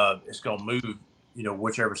 It's going to move,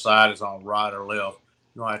 whichever side is on right or left.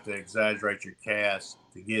 You don't have to exaggerate your cast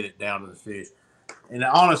to get it down to the fish. And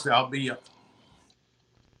honestly,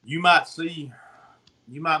 you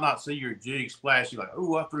might not see your jig splash. You're like,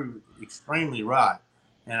 oh, I threw extremely right.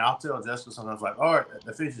 And I'll tell Jessica sometimes like, all right,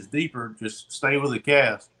 the fish is deeper. Just stay with the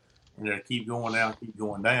cast. And it'll keep going down.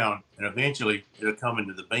 And eventually it'll come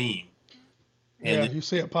into the beam. And then, you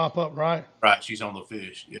see it pop up, right? Right. She's on the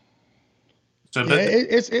fish. Yeah. So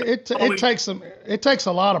it takes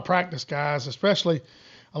a lot of practice, guys, especially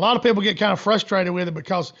a lot of people get kind of frustrated with it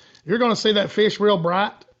because you're going to see that fish real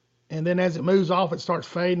bright. And then as it moves off, it starts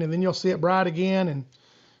fading, and then you'll see it bright again.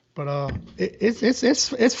 But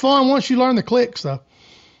it's fun once you learn the clicks, though.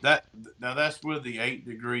 That's with the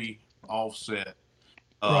 8-degree offset.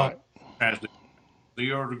 Right.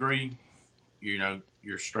 0 degree,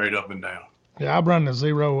 you're straight up and down. Yeah, I'm running a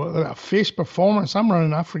 0 fish performance.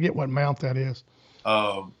 I forget what mount that is.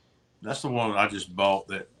 That's the one I just bought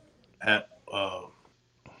that I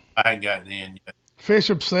hadn't gotten in yet.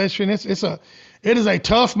 Fish Obsession. It is a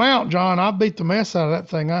tough mount, John. I beat the mess out of that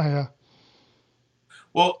thing I have.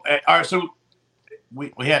 Well, all right. So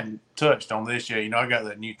we hadn't touched on this yet. I got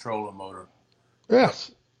that new trolling motor.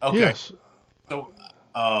 Yes. Okay. Yes. So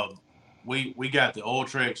we got the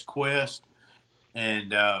Ultrex Quest,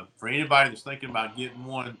 and for anybody that's thinking about getting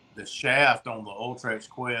one, the shaft on the Ultrex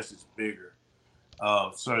Quest is bigger.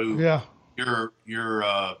 So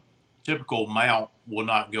your typical mount will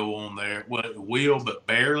not go on there. Well, it will, but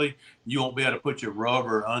barely. You won't be able to put your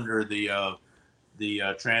rubber under the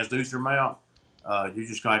transducer mount. You're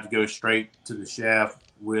just going to have to go straight to the shaft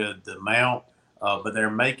with the mount. But they're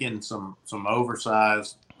making some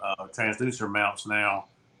oversized transducer mounts now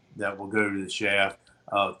that will go to the shaft.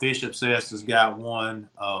 Fish Obsessed has got one.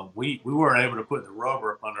 We weren't able to put the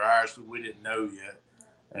rubber up under ours, so we didn't know yet.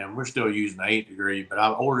 And we're still using the 8-degree, but I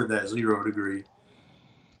ordered that 0 degree.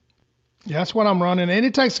 Yeah, that's what I'm running. And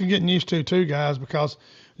it takes some getting used to, too, guys, because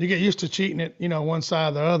you get used to cheating it, one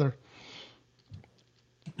side or the other.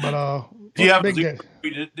 But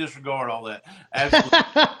we disregard all that. Absolutely.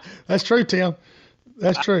 That's true, Tim.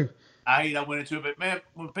 That's true. I went into it, but man,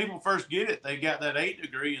 when people first get it, they got that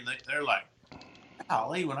 8-degree, and they're like,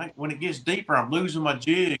 "Golly, when it gets deeper, I'm losing my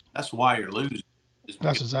jig." That's why you're losing.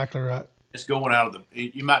 That's exactly right. It's going out of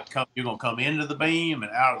you're going to come into the beam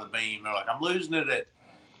and out of the beam. They're like, "I'm losing it at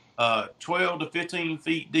 12 to 15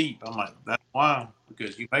 feet deep." I'm like, "That's why,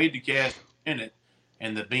 because you made the cast in it,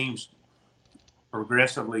 and the beam's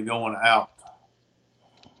progressively going out."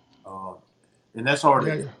 And that's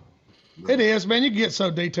hard. It is, man. You can get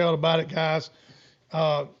so detailed about it, guys.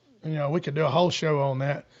 We could do a whole show on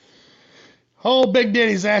that. Oh, Big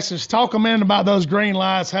Daddy's asked us, talk a minute about those green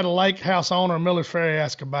lights. Had a lake house owner in Miller's Ferry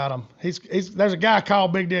ask about them. There's a guy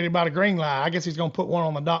called Big Daddy about a green light. I guess he's going to put one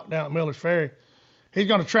on the dock down at Miller's Ferry. He's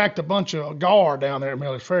going to attract a bunch of gar down there at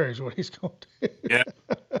Miller's Ferry is what he's going to do. Yeah.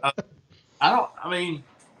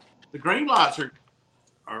 The green lights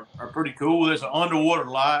are pretty cool. There's an underwater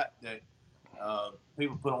light that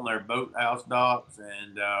people put on their boathouse docks,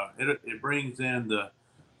 and it brings in the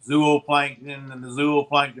zooplankton, and the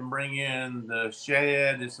zooplankton bring in the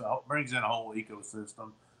shad. It brings in a whole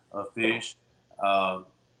ecosystem of fish. Uh,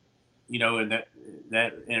 and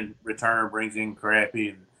that in return brings in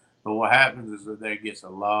crappie. But what happens is that gets a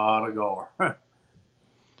lot of gar.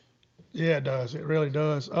 Yeah, it does. It really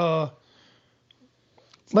does. I'm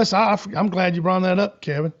glad you brought that up,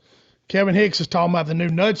 Kevin. Kevin Hicks is talking about the new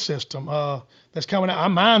nudge system that's coming out.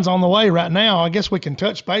 Mine's on the way right now. I guess we can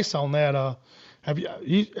touch base on that.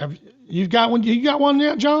 You got one? You got one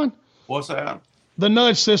yet, John? What's that? The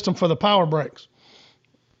nudge system for the power brakes.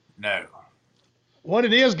 No. What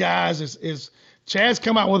it is, guys, is Chad's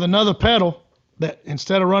come out with another pedal that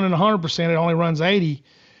instead of running 100%, it only runs 80,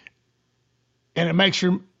 and it makes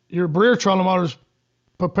your rear trolling motors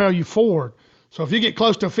propel you forward. So if you get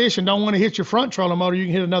close to a fish and don't want to hit your front trolling motor, you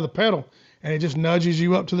can hit another pedal, and it just nudges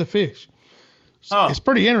you up to the fish. Huh. It's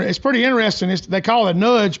pretty interesting. They call it a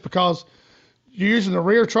nudge because you're using the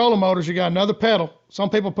rear trolling motors. You got another pedal. Some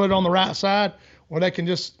people put it on the right side where they can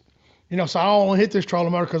just, so I don't want to hit this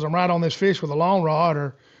trolling motor because I'm right on this fish with a long rod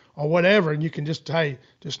or whatever, and you can just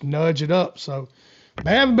nudge it up. So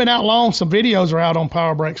they haven't been out long. Some videos are out on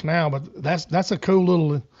power brakes now, but that's a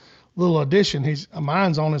cool little addition.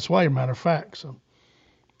 Mine's on its way, matter of fact. So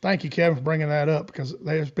thank you, Kevin, for bringing that up because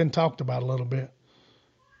it's been talked about a little bit.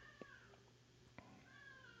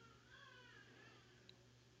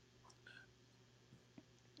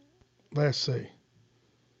 Let's see.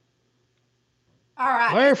 All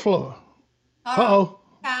right. Larry Floor. Uh-oh.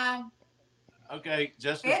 Time. Okay,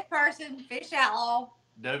 just Fifth person, Fish Outlaw.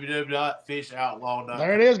 www.fishoutlaw.com.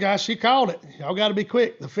 There it is, guys. She called it. Y'all got to be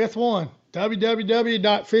quick. The fifth one.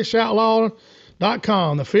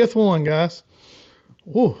 www.fishoutlaw.com. The fifth one, guys.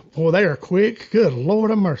 Whoa, boy, they are quick. Good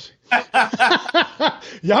Lord of mercy.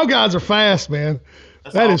 Y'all guys are fast, man.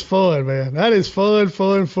 That is fun, man. That is fun.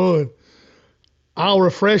 I'll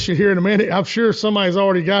refresh it here in a minute. I'm sure somebody's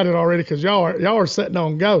already got it already because y'all are setting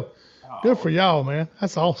on go. Good for y'all, man.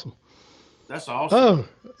 That's awesome. That's awesome. Oh,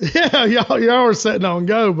 yeah, y'all are setting on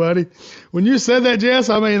go, buddy. When you said that, Jess,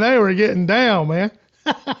 I mean, they were getting down, man.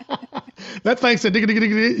 That thing said, it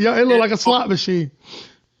looked like a slot machine.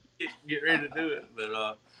 Get ready to do it.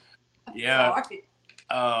 But, yeah,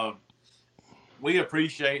 we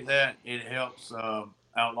appreciate that. It helps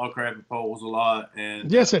Outlaw Crappie Poles a lot.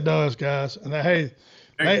 And yes, it does, guys. And hey,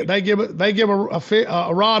 they give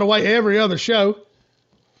a rod away every other show,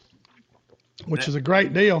 which is a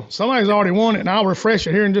great deal. Somebody's already won it, and I'll refresh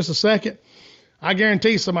it here in just a second. I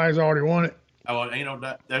guarantee somebody's already won it. Oh,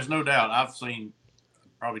 there's no doubt. I've seen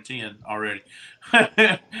probably 10 already.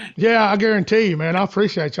 Yeah, I guarantee you, man. I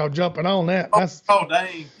appreciate y'all jumping on that. Oh,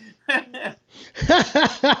 dang.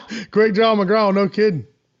 Greg John McGraw, no kidding.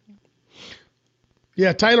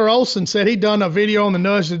 Yeah, Taylor Olson said he done a video on the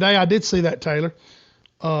nudge today. I did see that, Taylor.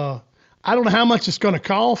 I don't know how much it's going to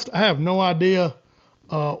cost. I have no idea.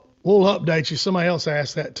 We'll update you. Somebody else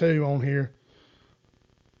asked that too on here.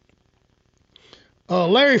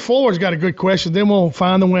 Larry Floyd's got a good question. Then we'll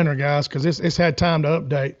find the winner, guys, because it's had time to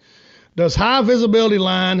update. Does high visibility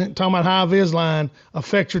line, talking about high vis line,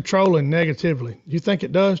 affect your trolling negatively? Do you think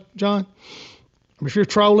it does, John? If you're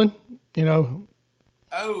trolling,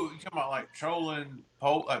 Oh, you talking about like trolling,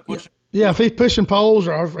 pole, like pushing? Yeah, if he's pushing poles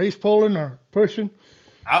or if he's pulling or pushing.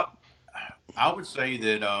 I would say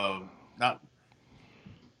that not.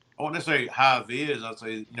 I wouldn't say high vis. I'd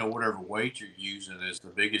say whatever weight you're using is the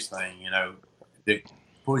biggest thing. To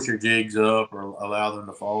push your jigs up or allow them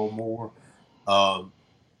to fall more. I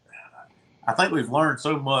think we've learned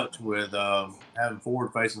so much with having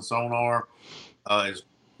forward-facing sonar. Is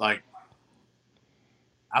like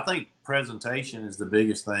I think presentation is the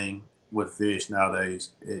biggest thing with fish nowadays.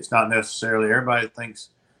 It's not necessarily everybody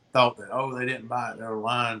thought that they didn't bite, they were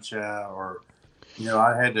line shy, or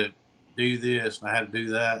I had to do this and I had to do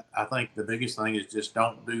that. I think the biggest thing is just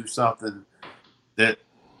don't do something that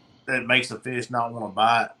makes the fish not want to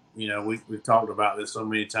bite. We've talked about this so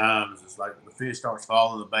many times. It's like the fish starts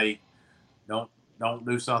following the bait. Don't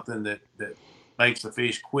do something that makes the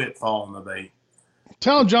fish quit following the bait.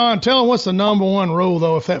 Tell him what's the number one rule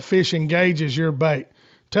though if that fish engages your bait.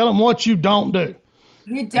 Tell him what you don't do.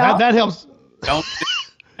 You don't. That helps. Don't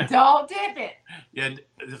dip it. Yeah,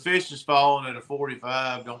 the fish is falling at a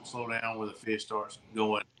 45. Don't slow down where the fish starts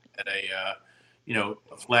going at a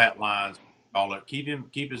flat line. All that.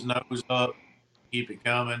 Keep his nose up. Keep it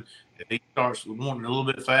coming. If he starts wanting a little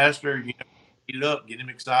bit faster, get it up, get him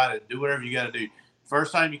excited. Do whatever you got to do.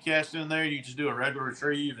 First time you cast in there, you just do a regular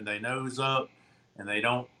retrieve and they nose up and they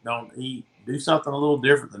don't eat. Do something a little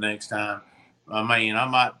different the next time. I mean, I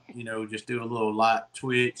might, just do a little light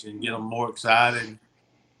twitch and get them more excited.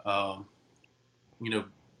 Um, you know,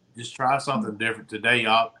 just try something different today.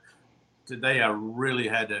 Today I really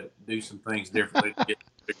had to do some things differently to get.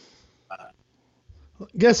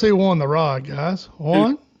 Guess who won the rod, guys?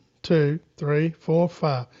 One, two, three, four,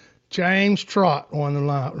 five. James Trott won the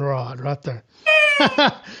rod right there.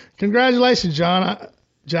 Congratulations, John.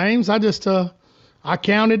 James, I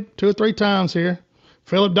counted 2 or 3 times here.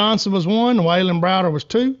 Philip Donson was 1, Waylon Browder was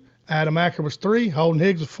 2, Adam Acker was 3, Holden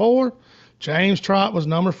Higgs was 4, James Trott was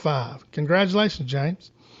number 5. Congratulations,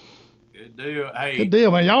 James. Good deal. Hey, Good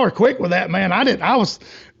deal, man. Y'all were quick with that, man.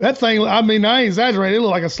 That thing. I mean, I ain't exaggerating. It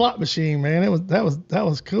looked like a slot machine, man. That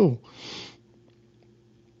was cool.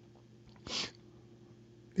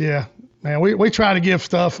 Yeah, man. We try to give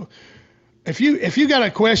stuff. If you got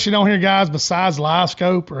a question on here, guys, besides live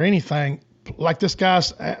scope or anything, like this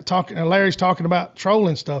guy's talking, Larry's talking about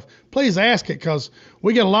trolling stuff, please ask it, because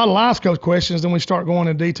we get a lot of live scope questions, then we start going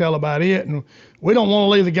into detail about it, and we don't want to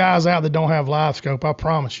leave the guys out that don't have live scope. I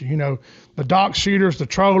promise you. You know, the dock shooters, the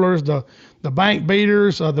trollers, the bank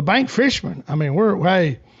beaters, the bank fishermen. I mean,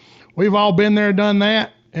 we've all been there, done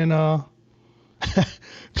that, and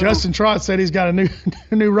Justin Trott said he's got a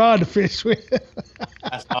new rod to fish with.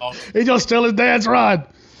 that's awesome. He just stole his dad's rod.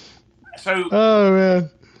 So, Oh man.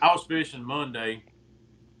 I was fishing Monday,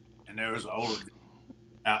 and there was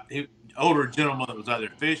an older gentleman that was out there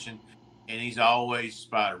fishing, and he's always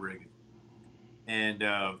spider rigging. And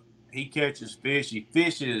he catches fish. He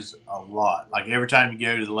fishes a lot. Like every time you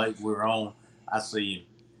go to the lake we're on, I see him.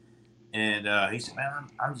 And he said, "Man,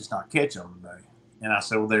 I'm just not catching them today." And I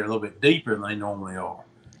said, "Well, they're a little bit deeper than they normally are."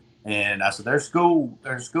 And I said, "There's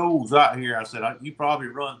schools out here." I said, "You probably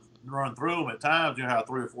run through them at times. You know how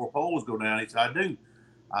 3 or 4 poles go down." He said, "I do."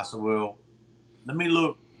 I said, "Well, let me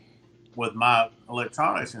look with my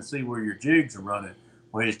electronics and see where your jigs are running."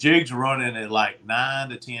 Well, his jigs are running at like 9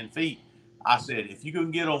 to 10 feet. I said, "If you can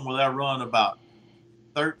get them where they run about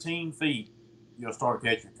 13 feet, you'll start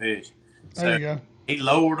catching fish." There you go. He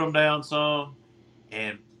lowered them down some,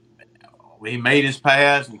 and he made his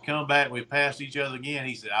pass, and come back. We passed each other again.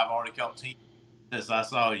 He said, "I've already caught 10 since I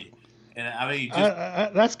saw you." And I mean,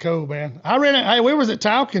 that's cool, man. Hey, we was at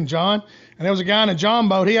Talcon, John, and there was a guy in a John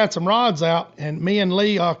boat. He had some rods out, and me and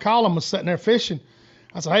Lee Collin was sitting there fishing.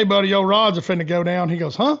 I said, "Hey, buddy, your rods are finna go down." He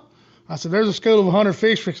goes, "Huh?" I said, "There's a school of 100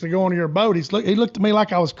 fish fixing to go into your boat." He looked at me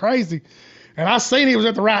like I was crazy, and I seen he was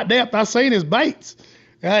at the right depth. I seen his baits.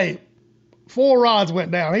 Hey, 4 rods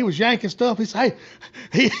went down. He was yanking stuff. He said,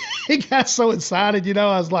 "Hey," he got so excited, you know.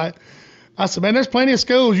 I said, "Man, there's plenty of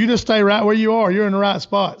schools. You just stay right where you are. You're in the right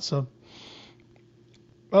spot." So.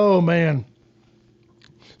 Oh man,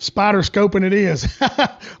 spider scoping it is.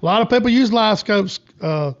 A lot of people use live scopes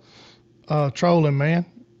trolling, man.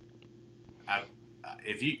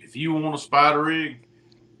 If you want a spider rig,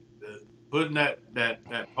 putting that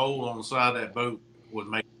pole on the side of that boat would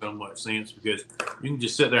make so much sense, because you can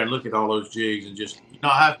just sit there and look at all those jigs and just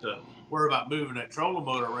not have to worry about moving that trolling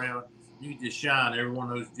motor around. You can just shine every one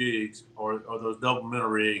of those jigs or those double minnow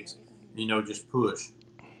rigs, just push.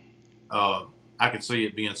 I could see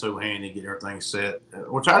it being so handy to get everything set,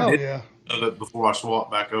 which I did before I swapped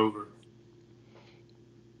back over.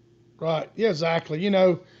 Right. Yeah, exactly.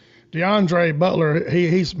 DeAndre Butler,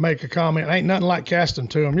 he's make a comment. Ain't nothing like casting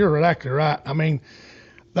to him. You're exactly right. I mean,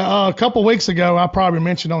 a couple weeks ago, I probably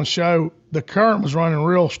mentioned on the show, the current was running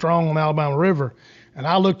real strong on the Alabama River, and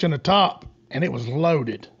I looked in the top, and it was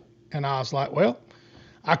loaded. And I was like, well,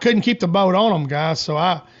 I couldn't keep the boat on them, guys, so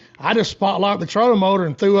I just spot locked the trolling motor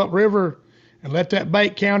and threw upriver and let that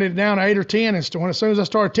bait count it down to 8 or 10. And as soon as I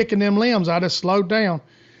started ticking them limbs, I just slowed down.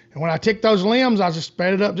 And when I ticked those limbs, I just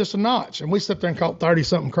sped it up just a notch. And we sat there and caught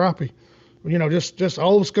 30-something crappie. Just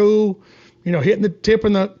old school, hitting the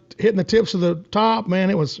tips of the top,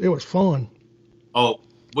 man. It was fun. Oh,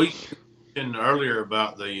 we mentioned earlier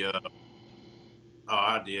about the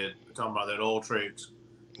I did talking about that old tricks.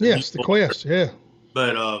 Yes, the Quest, yeah.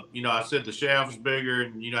 But I said the shaft was bigger,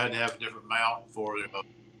 and had to have a different mount for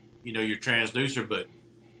your transducer, but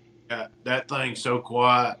that thing's so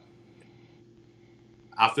quiet.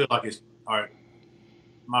 I feel like it's all right.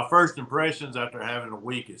 My first impressions after having a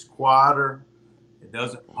week, it's quieter. It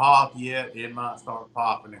doesn't pop yet. It might start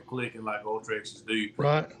popping and clicking like old Trexes do.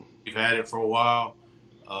 Right. We've had it for a while.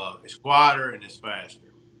 It's quieter and it's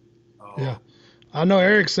faster. Yeah, I know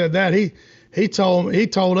Eric said that. He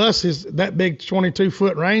told us that big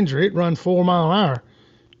 22-foot Ranger, it run 4 mile an hour.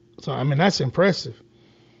 So I mean, that's impressive.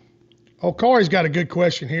 Oh, Corey's got a good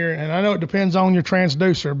question here, and I know it depends on your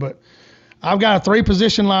transducer, but I've got a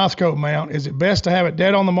 3-position live scope mount. Is it best to have it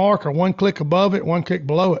dead on the mark or one click above it, one click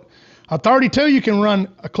below it? A 32, you can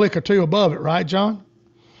run a click or two above it, right, John?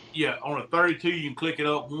 Yeah, on a 32, you can click it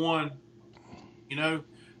up one. You know,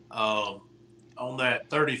 on that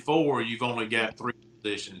 34, you've only got 3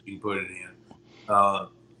 positions you can put it in.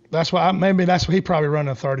 That's why maybe that's what he probably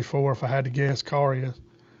running a 34 if I had to guess. Car is.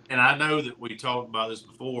 And I know that we talked about this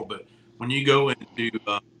before, but when you go into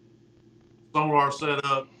solar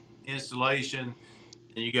setup, installation,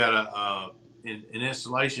 and you got in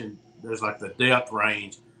installation, there's like the depth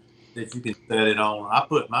range that you can set it on. I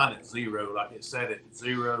put mine at 0, like it set at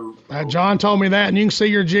 0. John told me that, and you can see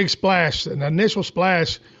your jig splash, an initial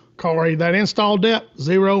splash, Corey, that install depth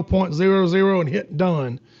 0.00 and hit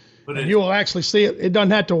done. And you will actually see it. It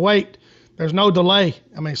doesn't have to wait. There's no delay.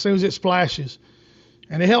 I mean, as soon as it splashes.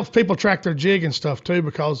 And it helps people track their jig and stuff too,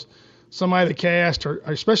 because somebody that cast, or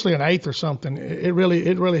especially an eighth or something, it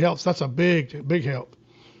really helps. That's a big help,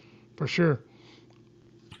 for sure.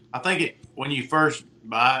 I think when you first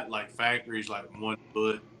buy it, like factories, like 1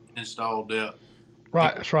 foot install depth.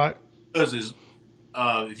 Right, that's right. Because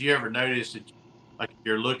if you ever notice that, like if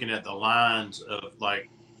you're looking at the lines of like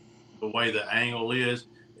the way the angle is,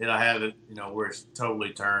 it'll have it, where it's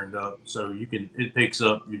totally turned up, so it picks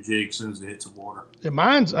up your jig as soon as it hits the water.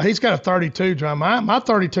 Yeah, he's got a 32, John. My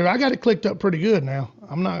 32, I got it clicked up pretty good now.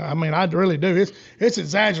 I really do. It's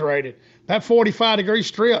exaggerated. That 45-degree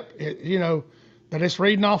strip, that it's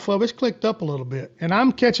reading off of, it's clicked up a little bit. And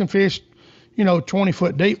I'm catching fish, 20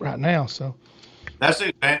 foot deep right now. So that's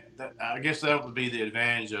I guess that would be the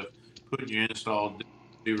advantage of putting your install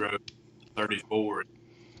 0 34,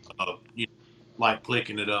 like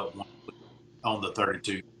clicking it up on the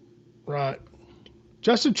 32. Right.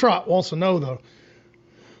 Justin Trott wants to know, though,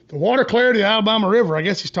 the water clarity of the Alabama River, I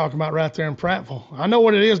guess he's talking about right there in Prattville. I know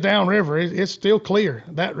what it is downriver. It's still clear.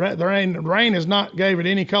 The rain has not gave it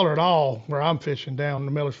any color at all where I'm fishing down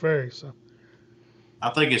the Miller's Ferry. So I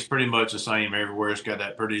think it's pretty much the same everywhere. It's got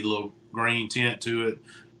that pretty little green tint to it.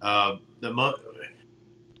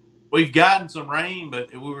 We've gotten some rain,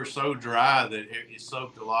 but we were so dry that it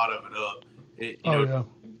soaked a lot of it up.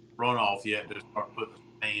 Runoff yet to start putting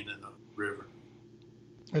rain in the river.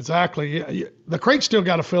 Exactly. Yeah. The creek's still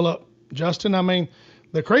got to fill up, Justin. I mean,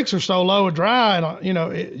 the creeks are so low and dry, and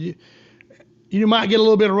you might get a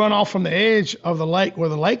little bit of runoff from the edge of the lake where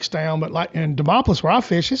the lake's down, but like in Demopolis where I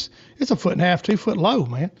fish, it's 1.5 feet, 2 foot low,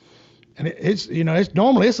 man. And it's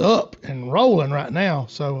normally it's up and rolling right now.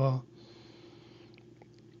 So,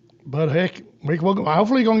 but heck, we're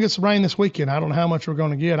hopefully going to get some rain this weekend. I don't know how much we're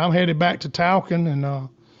going to get. I'm headed back to Talcon and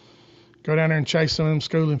go down there and chase some of them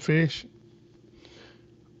schooling fish.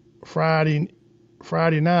 Friday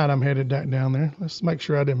night, I'm headed back down there. Let's make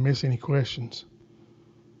sure I didn't miss any questions.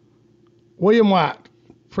 William White,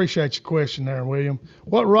 appreciate your question there, William.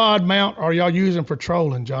 What rod mount are y'all using for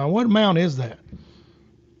trolling, John? What mount is that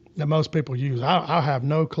most people use? I have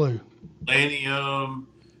no clue. Millennium.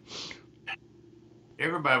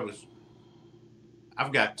 Everybody was.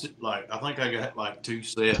 I've got I think I got like 2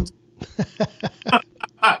 sets.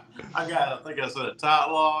 I think I said a tight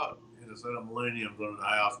lock and a set of millenniums under the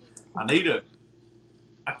house. I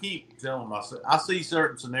keep telling myself, I see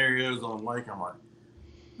certain scenarios on the lake. I'm like,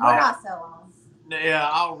 we're not so long. Yeah,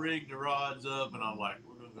 I'll rig the rods up and I'm like,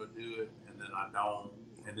 we're gonna go do it, and then I don't,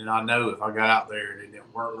 and then I know if I got out there and it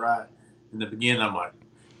didn't work right in the beginning, I'm like,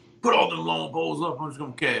 put all them long poles up, I'm just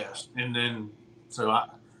gonna cast, and then so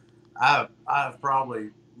I've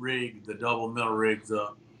probably rigged the double middle rigs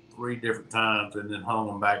up 3 different times and then hung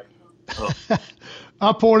them back up.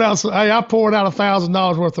 I poured out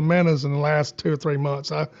 $1,000 worth of minnows in the last 2 or 3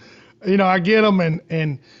 months. I get them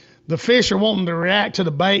and the fish are wanting to react to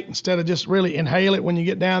the bait instead of just really inhale it when you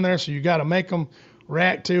get down there. So you got to make them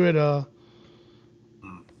react to it.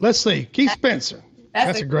 Let's see, Keith Spencer.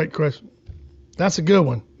 That's a great question. That's a good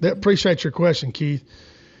one. Appreciate your question, Keith.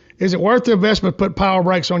 Is it worth the investment to put power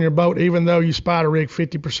brakes on your boat even though you spider rig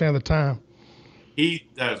 50% of the time? Keith,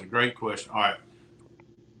 that is a great question. All right.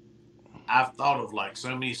 I've thought of like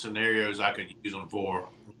so many scenarios I could use them for.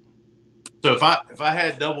 So if I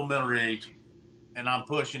had double middle rigs and I'm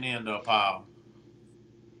pushing into a pile,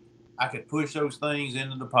 I could push those things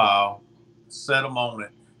into the pile, set them on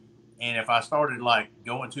it, and if I started like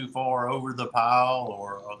going too far over the pile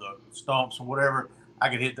or the stumps or whatever, I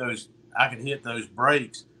could hit those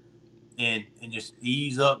brakes and just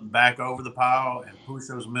ease up and back over the pile and push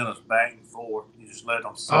those minnows back and forth. You just let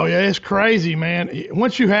them soak. Oh yeah, it's crazy, man.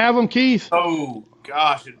 Once you have them, Keith. Oh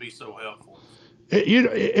gosh, it'd be so helpful.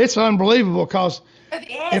 It's unbelievable because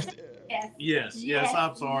Yes,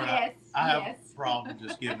 I'm sorry. Yes, I have problems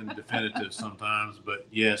just giving definitive sometimes, but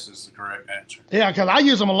yes, it's the correct answer. Yeah, because I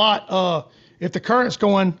use them a lot. If the current's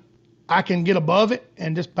going I can get above it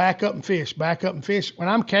and just back up and fish when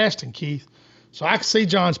I'm casting, Keith. So I can see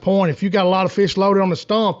John's point. If you got a lot of fish loaded on the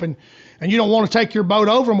stump and you don't want to take your boat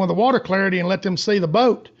over them with the water clarity and let them see the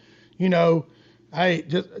boat, hey,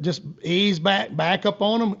 just ease back up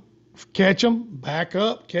on them, catch them, back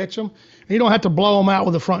up, catch them. And you don't have to blow them out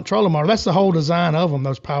with the front trolling motor. That's the whole design of them,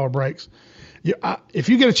 those power brakes. If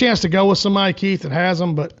you get a chance to go with somebody, Keith, that has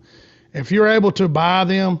them, but if you're able to buy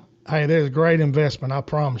them, hey, there's a great investment. I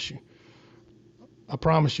promise you. I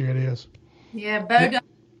promise you it is. Yeah, Bo said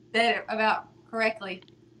it about correctly.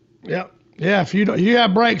 Yep. Yeah, if you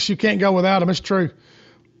have brakes, you can't go without them. It's true.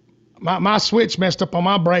 My switch messed up on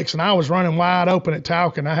my brakes, and I was running wide open at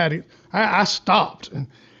Talcott. I stopped and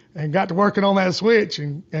got to working on that switch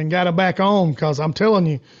and got it back on, because I'm telling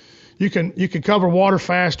you, you can cover water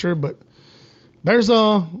faster. But there's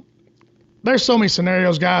so many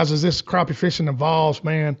scenarios, guys, as this crappie fishing evolves,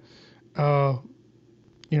 man.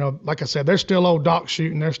 Like I said, there's still old dock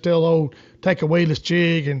shooting. There's still old take a weedless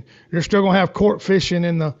jig, and you're still gonna have court fishing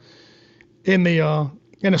in the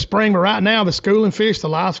spring. But right now, the schooling fish, the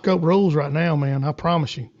live scope rules right now, man. I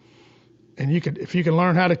promise you. And if you can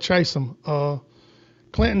learn how to chase them.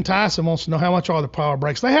 Clinton Tyson wants to know how much are the power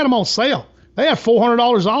brakes. They had them on sale. They had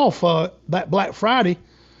 $400 off that Black Friday.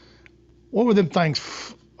 What were them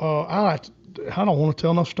things? I don't want to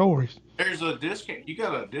tell no stories. There's a discount. You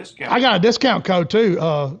got a discount. I got a discount code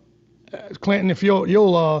too, Clinton. If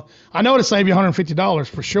you'll, I know it'll save you $150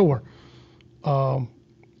 for sure.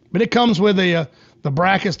 But it comes with the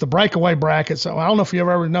brackets, the breakaway brackets. So I don't know if you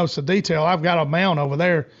ever noticed the detail. I've got a mount over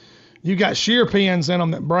there. You got shear pins in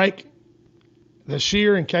them that break the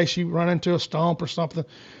shear in case you run into a stump or something.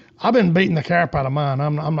 I've been beating the crap out of mine.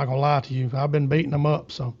 I'm not gonna lie to you. I've been beating them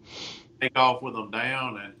up. So take off with them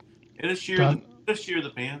down and it'll shear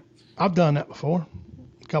the pin. I've done that before,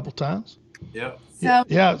 a couple times. Yep. So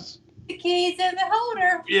yeah. The keys in the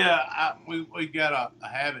holder. Yeah, we got a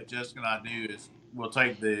habit Jessica and I do is we'll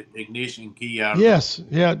take the ignition key out. Yes,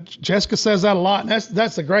 yeah. Jessica says that a lot, and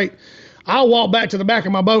that's a great. I'll walk back to the back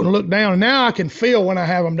of my boat and look down, and now I can feel when I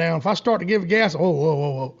have them down. If I start to give gas,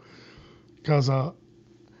 whoa, because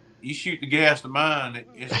you shoot the gas to mine.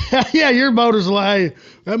 Yeah, your motor's like,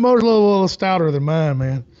 that motor's a little stouter than mine,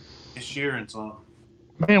 man. It's shearing something.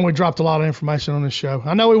 Man, we dropped a lot of information on this show.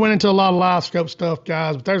 I know we went into a lot of live scope stuff,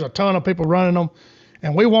 guys, but there's a ton of people running them,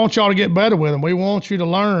 and we want y'all to get better with them. We want you to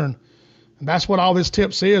learn, and that's what all this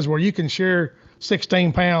tips is, where you can share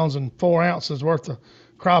 16 pounds and 4 ounces worth of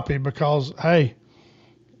crappie, because, hey,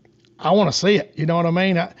 I want to see it. You know what I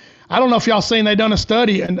mean? I don't know if y'all seen they done a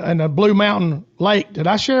study in the Blue Mountain Lake. Did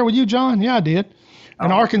I share it with you, John? Yeah, I did.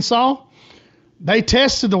 In Arkansas, they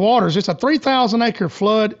tested the waters. It's a 3,000 acre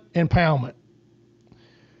flood impoundment.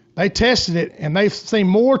 They tested it, and they've seen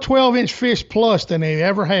more 12-inch fish plus than they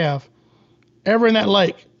ever have, ever in that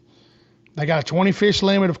lake. They got a 20 fish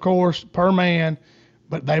limit, of course, per man,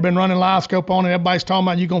 but they've been running live scope on it. Everybody's talking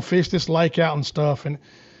about you're going to fish this lake out and stuff, and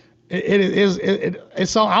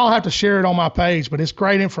it's I'll have to share it on my page, but it's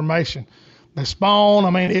great information. The spawn, I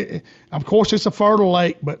mean, of course it's a fertile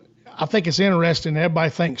lake, but I think it's interesting. Everybody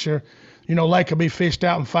thinks lake could be fished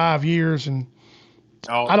out in 5 years, and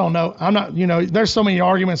I don't know. I'm not, there's so many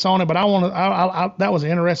arguments on it, but that was an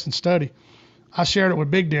interesting study. I shared it with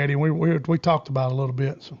Big Daddy, and we talked about it a little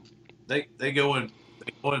bit. So they go in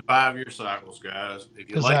 5-year cycles, guys. If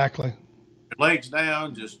your exactly. Lake's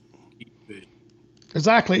down, just keep fishing.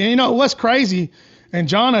 Exactly. And what's crazy, and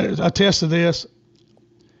John attests to this,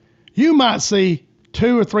 you might see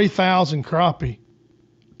 2,000 or 3,000 crappie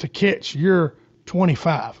to catch your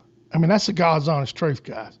 25. I mean, that's the God's honest truth,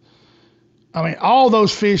 guys. I mean, all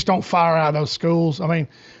those fish don't fire out of those schools. I mean,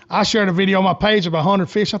 I shared a video on my page of 100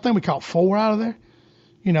 fish. I think we caught 4 out of there,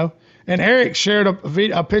 And Eric shared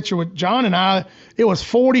a picture with John and I. It was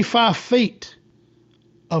 45 feet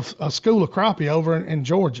of a school of crappie over in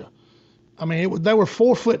Georgia. I mean, they were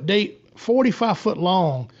 4 foot deep, 45 foot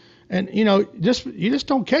long. And, you just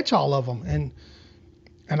don't catch all of them.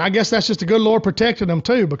 And I guess that's just the good Lord protected them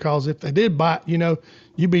too, because if they did bite,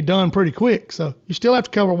 you'd be done pretty quick. So you still have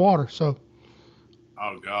to cover water. So.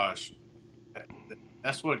 Oh gosh,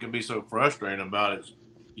 that's what can be so frustrating about it.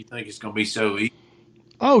 You think it's going to be so easy.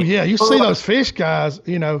 Oh yeah, you see those fish guys.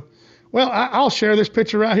 Well, I'll share this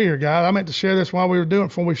picture right here, guys. I meant to share this while we were doing it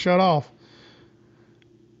before we shut off.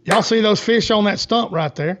 Y'all see those fish on that stump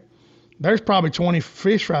right there? There's probably 20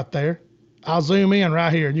 fish right there. I'll zoom in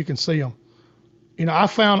right here, and you can see them. I'm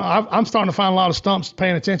starting to find a lot of stumps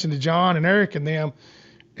paying attention to John and Eric and them,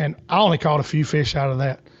 and I only caught a few fish out of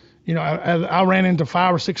that. I ran into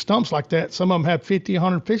 5 or 6 stumps like that. Some of them had 50,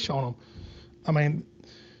 100 fish on them. I mean,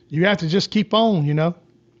 you have to just keep on,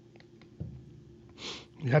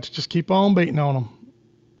 You have to just keep on beating on them.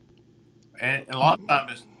 And a lot of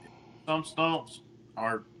times, some stumps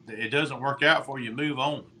are it doesn't work out for you. Move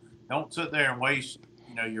on. Don't sit there and waste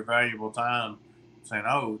your valuable time saying,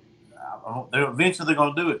 "Oh, eventually they're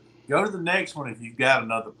going to do it." Go to the next one if you've got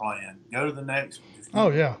another plan. Go to the next one. Just Oh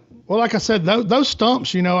keep. yeah. Well, like I said, those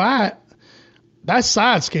stumps, that's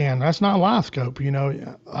side scan. That's not live scope.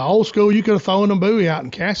 Old school, you could have thrown a buoy out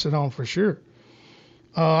and cast it on for sure.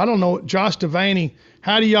 I don't know, Josh Devaney,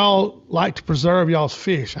 how do y'all like to preserve y'all's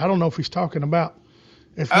fish? I don't know if he's talking about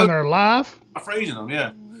if when they're live. Freezing them,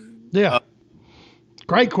 yeah. Yeah.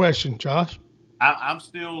 Great question, Josh. I'm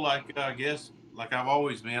still like I guess like I've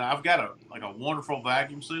always been. I've got a wonderful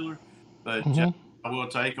vacuum sealer, but I will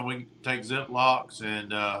take and we take Ziplocs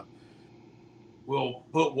and we'll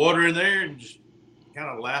put water in there and just kind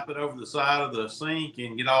of lap it over the side of the sink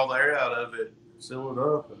and get all the air out of it, seal it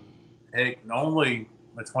up, and heck, only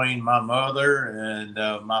between my mother and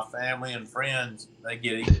my family and friends, they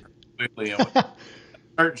get eaten quickly. And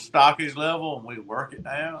certain stockage level, and we work it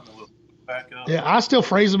down, and we'll back up. Yeah, I still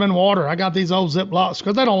freeze them in water. I got these old Ziplocs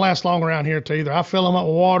because they don't last long around here too either. I fill them up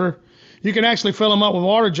with water. You can actually fill them up with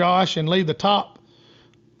water, Josh, and leave the top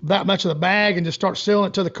that much of the bag and just start sealing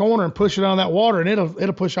it to the corner and push it on that water, and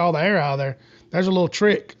it'll push all the air out of there. There's a little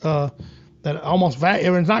trick that almost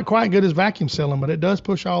it's not quite good as vacuum sealing, but it does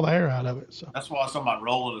push all the air out of it. So that's why somebody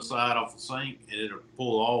roll it aside off the sink, and it'll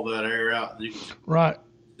pull all that air out. And you can right.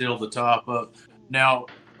 Seal the top up. Now,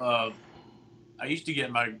 I used to get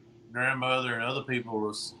my grandmother and other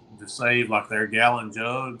people to save like their gallon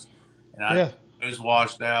jugs, and I those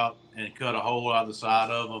washed out and cut a hole out the side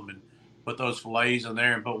of them and put those fillets in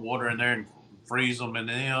there and put water in there and freeze them in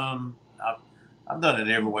them. I've done it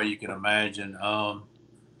every way you can imagine.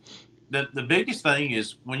 The biggest thing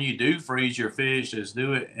is when you do freeze your fish is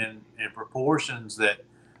do it in proportions that,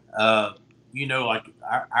 like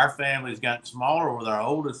our family's got smaller with our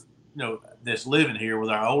oldest, that's living here with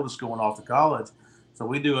our oldest going off to college. So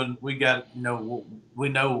we know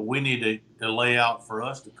what we need to lay out for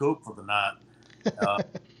us to cook for the night.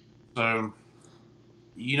 So,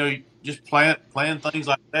 just plan things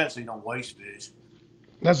like that so you don't waste fish.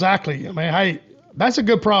 Exactly. I mean, hey, that's a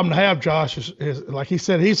good problem to have, Josh. Is like he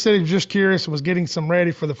said he was just curious and was getting some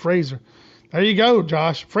ready for the freezer. There you go,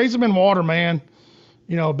 Josh. Freeze them in water, man.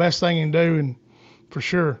 Best thing you can do, and for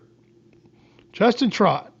sure. Justin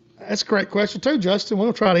Trott. That's a great question too, Justin.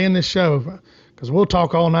 We'll try to end this show because we'll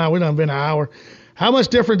talk all night. We've done been an hour. How much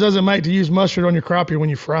difference does it make to use mustard on your crappie when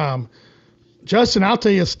you fry them? Justin, I'll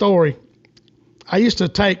tell you a story. I used to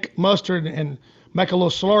take mustard and make a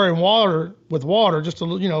little slurry with water, just a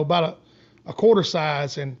little, about a quarter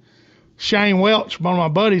size. And Shane Welch, one of my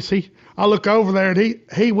buddies, I look over there and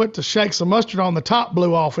he went to shake some mustard on, the top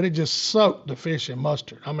blew off and it just soaked the fish in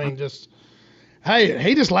mustard. I mean, he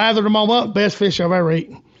just lathered them all up. Best fish I've ever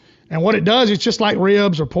eaten. And what it does, it's just like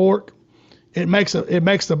ribs or pork. It makes the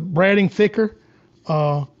breading thicker.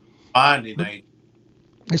 Binding.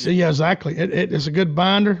 Yeah, exactly. It's a good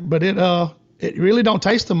binder, but it really don't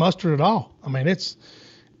taste the mustard at all. I mean, it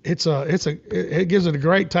gives it a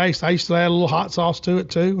great taste. I used to add a little hot sauce to it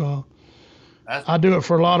too. I do it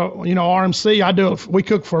for a lot of RMC. I do it. We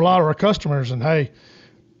cook for a lot of our customers, and hey,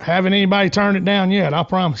 haven't anybody turned it down yet? I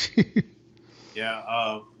promise you.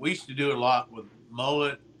 Yeah, we used to do it a lot with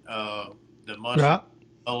mullet, the mustard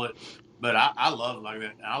mullet, but I love it like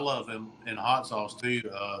that. I love them in hot sauce too.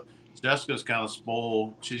 Jessica's kind of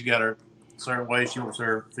spoiled. She's got her certain way she wants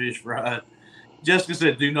her fish fried. Jessica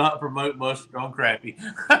said, "Do not promote mustard on crappie."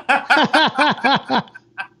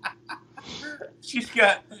 She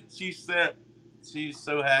said she's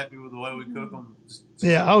so happy with the way we cook them.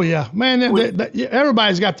 Yeah. Oh yeah, man.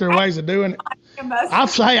 Everybody's got their ways of doing it.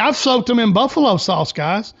 I've soaked them in buffalo sauce,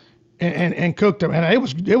 guys, and cooked them, and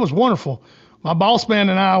it was wonderful. My boss man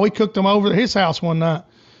and I, we cooked them over at his house one night.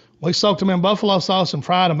 We soaked them in buffalo sauce and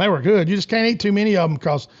fried them. They were good. You just can't eat too many of them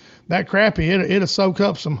because that crappie, it'll soak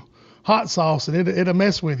up some hot sauce and it'll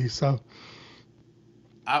mess with you. So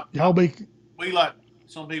we like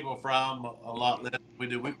some people fry them a lot less than we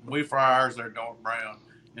do. We fry ours, they're dark brown.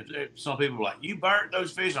 If some people are like, "You burnt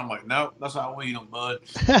those fish," I'm like, "No, that's how we eat them, bud."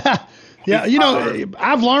 Yeah,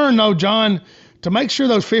 I've learned though, John, to make sure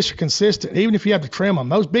those fish are consistent, even if you have to trim them.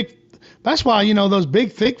 That's why those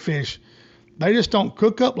big thick fish, they just don't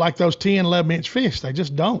cook up like those 10, 11-inch fish. They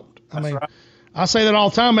just don't. Right. I say that all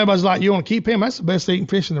the time. Everybody's like, "You want to keep him? That's the best eating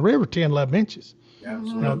fish in the river, 10, 11 inches. Yeah,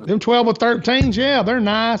 absolutely. Them 12 or 13s, yeah, they're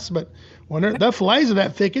nice, but when the fillets are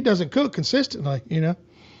that thick, it doesn't cook consistently,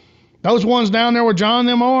 Those ones down there where John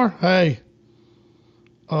them are, hey,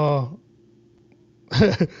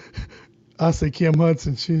 I see Kim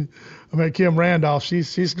Hudson. Kim Randolph.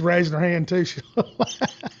 She's raising her hand too.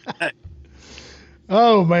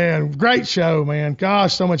 Oh man, great show, man.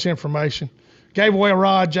 Gosh, so much information. Gave away a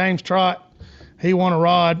rod, James Trott. He won a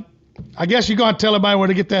rod. I guess you're going to tell everybody where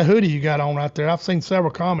to get that hoodie you got on right there. I've seen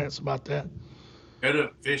several comments about that. Go to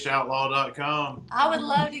fishoutlaw.com. I would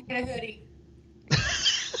love to get a hoodie.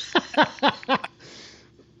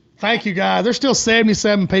 Thank you, guys. There's still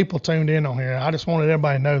 77 people tuned in on here. I just wanted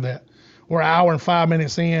everybody to know that. We're an hour and 5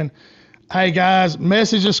 minutes in. Hey, guys,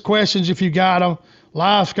 message us questions if you got them.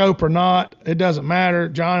 Live scope or not, it doesn't matter.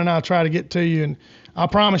 John and I try to get to you, and I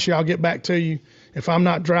promise you I'll get back to you. If I'm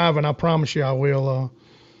not driving, I promise you I will.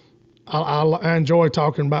 I enjoy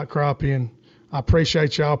talking about crappie, and I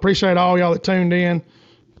appreciate y'all. Appreciate all y'all that tuned in.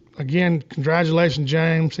 Again, congratulations,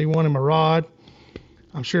 James. He won him a rod.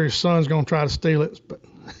 I'm sure his son's going to try to steal it, but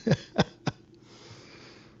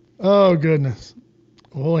oh goodness.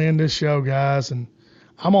 We'll end this show, guys, and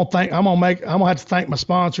I'm gonna have to thank my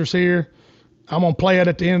sponsors here. I'm gonna play it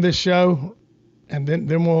at the end of this show, and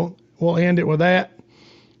then we'll end it with that.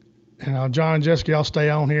 And John and Jessica, y'all stay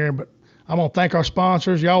on here, but I'm gonna thank our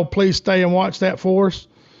sponsors. Y'all please stay and watch that for us,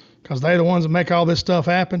 because they're the ones that make all this stuff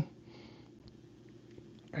happen.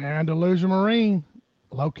 Andalusia Marine,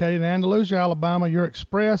 located in Andalusia, Alabama, your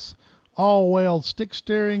express, all-wheel stick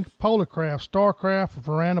steering, Polarcraft, Starcraft, or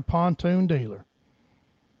Veranda pontoon dealer.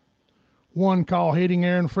 One Call Heating,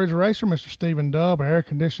 Air, and Refrigeration, Mr. Stephen Dubb, air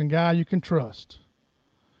conditioning guy you can trust.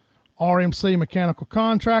 RMC Mechanical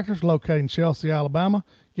Contractors, located in Chelsea, Alabama.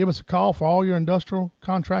 Give us a call for all your industrial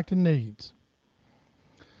contracting needs.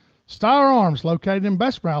 Styler Arms, located in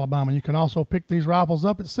Bessemer, Alabama. You can also pick these rifles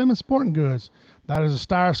up at Simmons Sporting Goods. That is a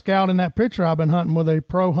Steyr Scout in that picture. I've been hunting with a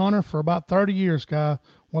pro hunter for about 30 years, guy.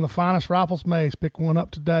 One of the finest rifles made. Pick one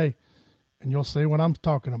up today, and you'll see what I'm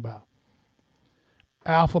talking about.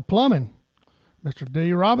 Alpha Plumbing, Mr.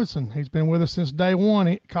 D. Robinson. He's been with us since day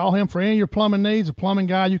one. Call him for any of your plumbing needs, a plumbing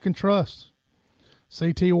guy you can trust.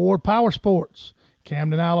 CT Ward Power Sports,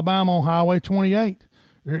 Camden, Alabama on Highway 28.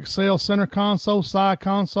 Your Excel center console, side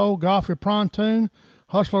console, Goffey pontoon,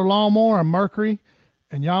 Hustler lawnmower, and Mercury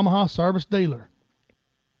and Yamaha service dealer.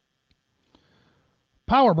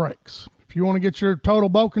 Power Brakes. If you want to get your total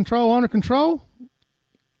boat control under control,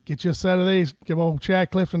 get you a set of these. Give old Chad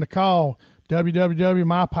Clifton a call.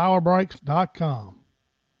 www.mypowerbrakes.com.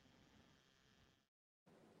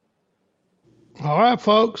 All right,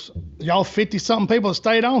 folks. Y'all 50-something people that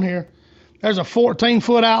stayed on here. There's a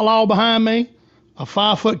 14-foot Outlaw behind me, a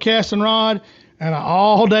 5-foot casting rod, and an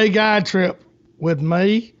all-day guide trip with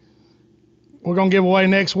me. We're going to give away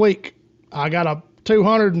next week. I got a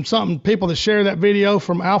 200 and something people that share that video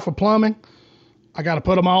from Alpha Plumbing. I got to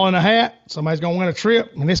put them all in a hat. Somebody's going to win a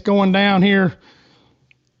trip, and it's going down here.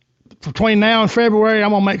 Between now and February,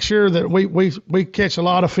 I'm going to make sure that we catch a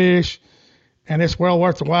lot of fish, and it's well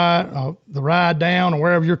worth the ride down or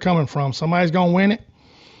wherever you're coming from. Somebody's going to win it.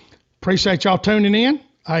 Appreciate y'all tuning in.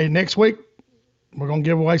 Hey, next week, we're going to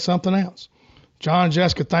give away something else. John and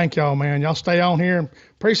Jessica, thank y'all, man. Y'all stay on here.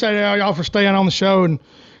 Appreciate y'all for staying on the show, and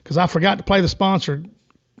because I forgot to play the sponsor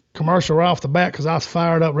commercial right off the bat because I was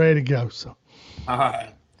fired up, ready to go. So, All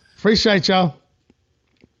right. Appreciate y'all.